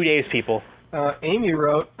 2 days, people. Amy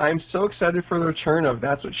wrote, I'm so excited for the return of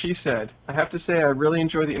That's What She Said. I have to say I really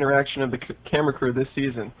enjoy the interaction of the camera crew this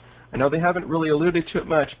season. I know they haven't really alluded to it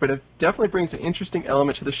much, but it definitely brings an interesting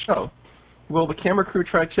element to the show. Will the camera crew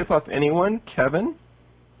try to tip off anyone? Kevin?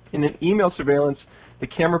 In an email surveillance, the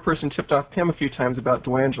camera person tipped off Pam a few times about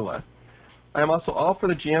Duangela. I am also all for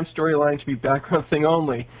the GM storyline to be background thing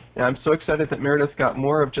only, and I'm so excited that Meredith got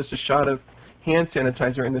more of just a shot of hand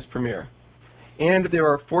sanitizer in this premiere. And there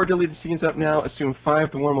are 4 deleted scenes up now. Assume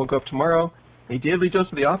 5. The one will go up tomorrow. A daily dose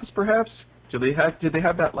of The Office, perhaps? Did they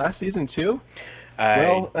have that last season too?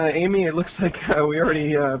 Well, Amy, it looks like we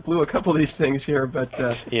already blew a couple of these things here, but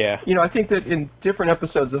yeah. I think that in different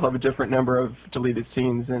episodes they'll have a different number of deleted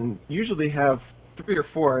scenes, and usually have 3 or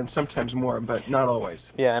 4, and sometimes more, but not always.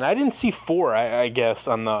 Yeah, and I didn't see 4, I guess,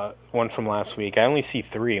 on the one from last week. I only see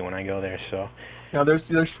 3 when I go there, so. No, there's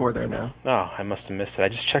 4 there now. Oh, I must have missed it. I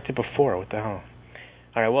just checked it before. What the hell?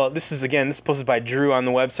 All right, well, this is posted by Drew on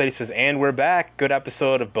the website. He says, and we're back. Good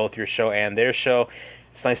episode of both your show and their show.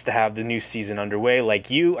 It's nice to have the new season underway. Like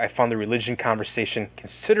you, I found the religion conversation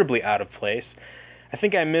considerably out of place. I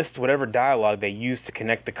think I missed whatever dialogue they used to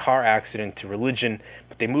connect the car accident to religion,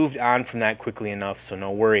 but they moved on from that quickly enough, so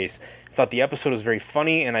no worries. I thought the episode was very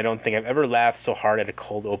funny, and I don't think I've ever laughed so hard at a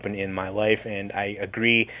cold open in my life, and I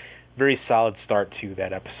agree. Very solid start to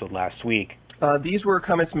that episode last week. These were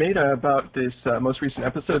comments made about this most recent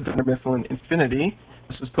episode, Dunder, Mifflin, Infinity.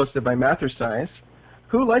 This was posted by Mathersize.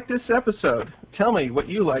 Who liked this episode? Tell me what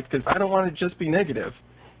you liked, because I don't want to just be negative.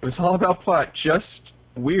 It was all about plot, just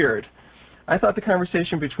weird. I thought the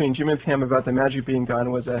conversation between Jim and Pam about the magic being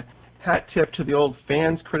gone was a hat tip to the old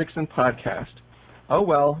fans, critics, and podcast. Oh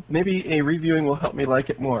well, maybe a reviewing will help me like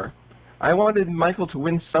it more. I wanted Michael to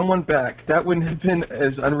win someone back. That wouldn't have been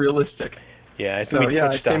as unrealistic. Yeah, I think so, we yeah,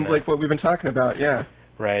 touched it on seems that. like what we've been talking about, yeah.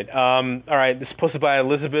 Right. All right, this is posted by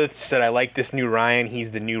Elizabeth. She said, I like this new Ryan.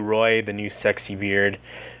 He's the new Roy, the new sexy beard.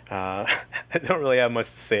 I don't really have much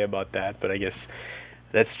to say about that, but I guess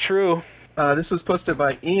that's true. This was posted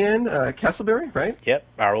by Ian Castleberry, right? Yep,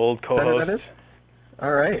 our old co-host. That is?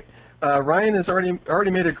 All right. Ryan has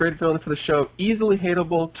already made a great villain for the show. Easily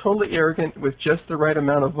hateable, totally arrogant, with just the right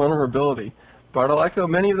amount of vulnerability. But I'll echo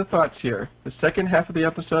many of the thoughts here. The second half of the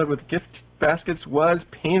episode with gift baskets was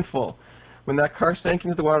painful. When that car sank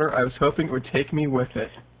into the water, I was hoping it would take me with it.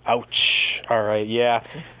 Ouch. All right, yeah.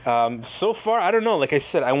 So far, I don't know. Like I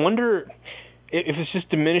said, I wonder if it's just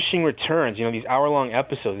diminishing returns. These hour-long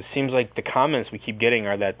episodes, it seems like the comments we keep getting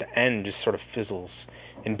are that the end just sort of fizzles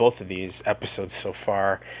in both of these episodes so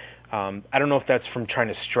far. I don't know if that's from trying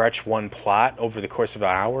to stretch one plot over the course of an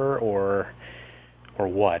hour or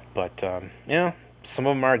what, but some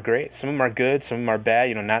of them are great, some of them are good, some of them are bad.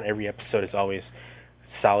 Not every episode is always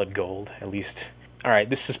solid gold, at least. All right,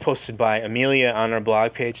 this is posted by Amelia on our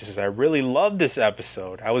blog page. It says, I really loved this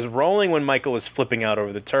episode. I was rolling when Michael was flipping out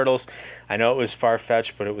over the turtles. I know it was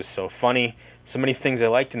far-fetched, but it was so funny. So many things I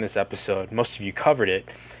liked in this episode. Most of you covered it.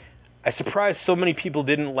 I surprised so many people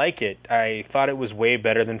didn't like it. I thought it was way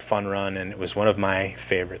better than Fun Run, and it was one of my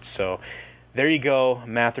favorites. So there you go,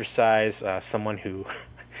 Mathersize, someone who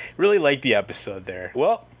really liked the episode there.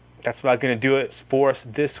 Well, that's about going to do it for us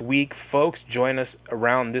this week, folks. Join us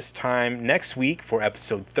around this time next week for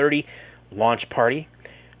episode 30, Launch Party.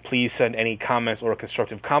 Please send any comments or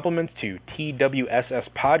constructive compliments to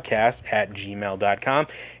twsspodcast@gmail.com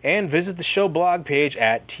and visit the show blog page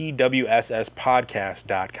at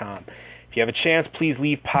twsspodcast.com. If you have a chance, please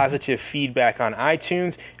leave positive feedback on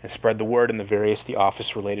iTunes and spread the word in the various The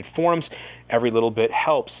Office-related forums. Every little bit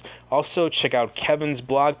helps. Also, check out Kevin's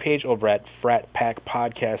blog page over at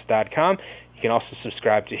fratpackpodcast.com. You can also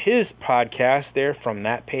subscribe to his podcast there from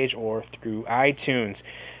that page or through iTunes.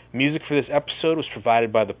 Music for this episode was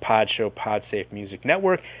provided by the Pod Show PodSafe Music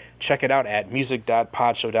Network. Check it out at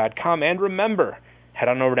music.podshow.com. And remember, head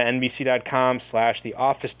on over to nbc.com/The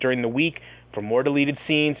Office during the week for more deleted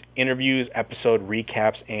scenes, interviews, episode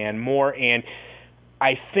recaps, and more. And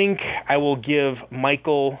I think I will give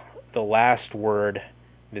Michael the last word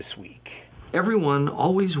this week. Everyone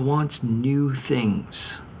always wants new things.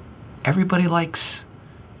 Everybody likes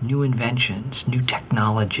new inventions, new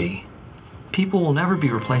technology. People will never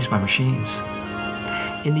be replaced by machines.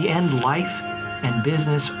 In the end, life and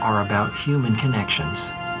business are about human connections.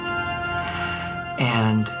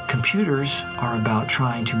 And computers are about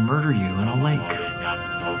trying to murder you in a lake.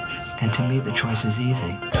 And to me, the choice is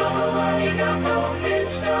easy. Nobody got no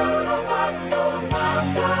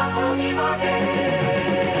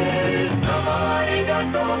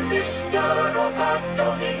You're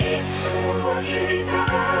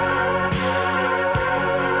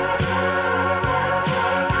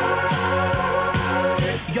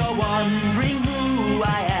wondering who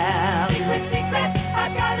I am. Secret, secret,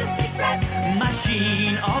 I've got a secret.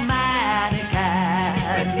 Machine or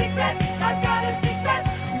mannequin. Secret, I've got a secret.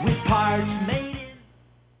 With parts made in.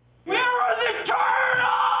 Where are the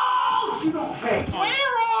turtles? You don't think.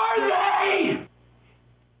 Where are they?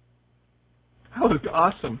 That was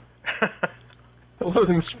awesome.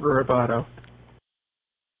 Loathing Spirabato.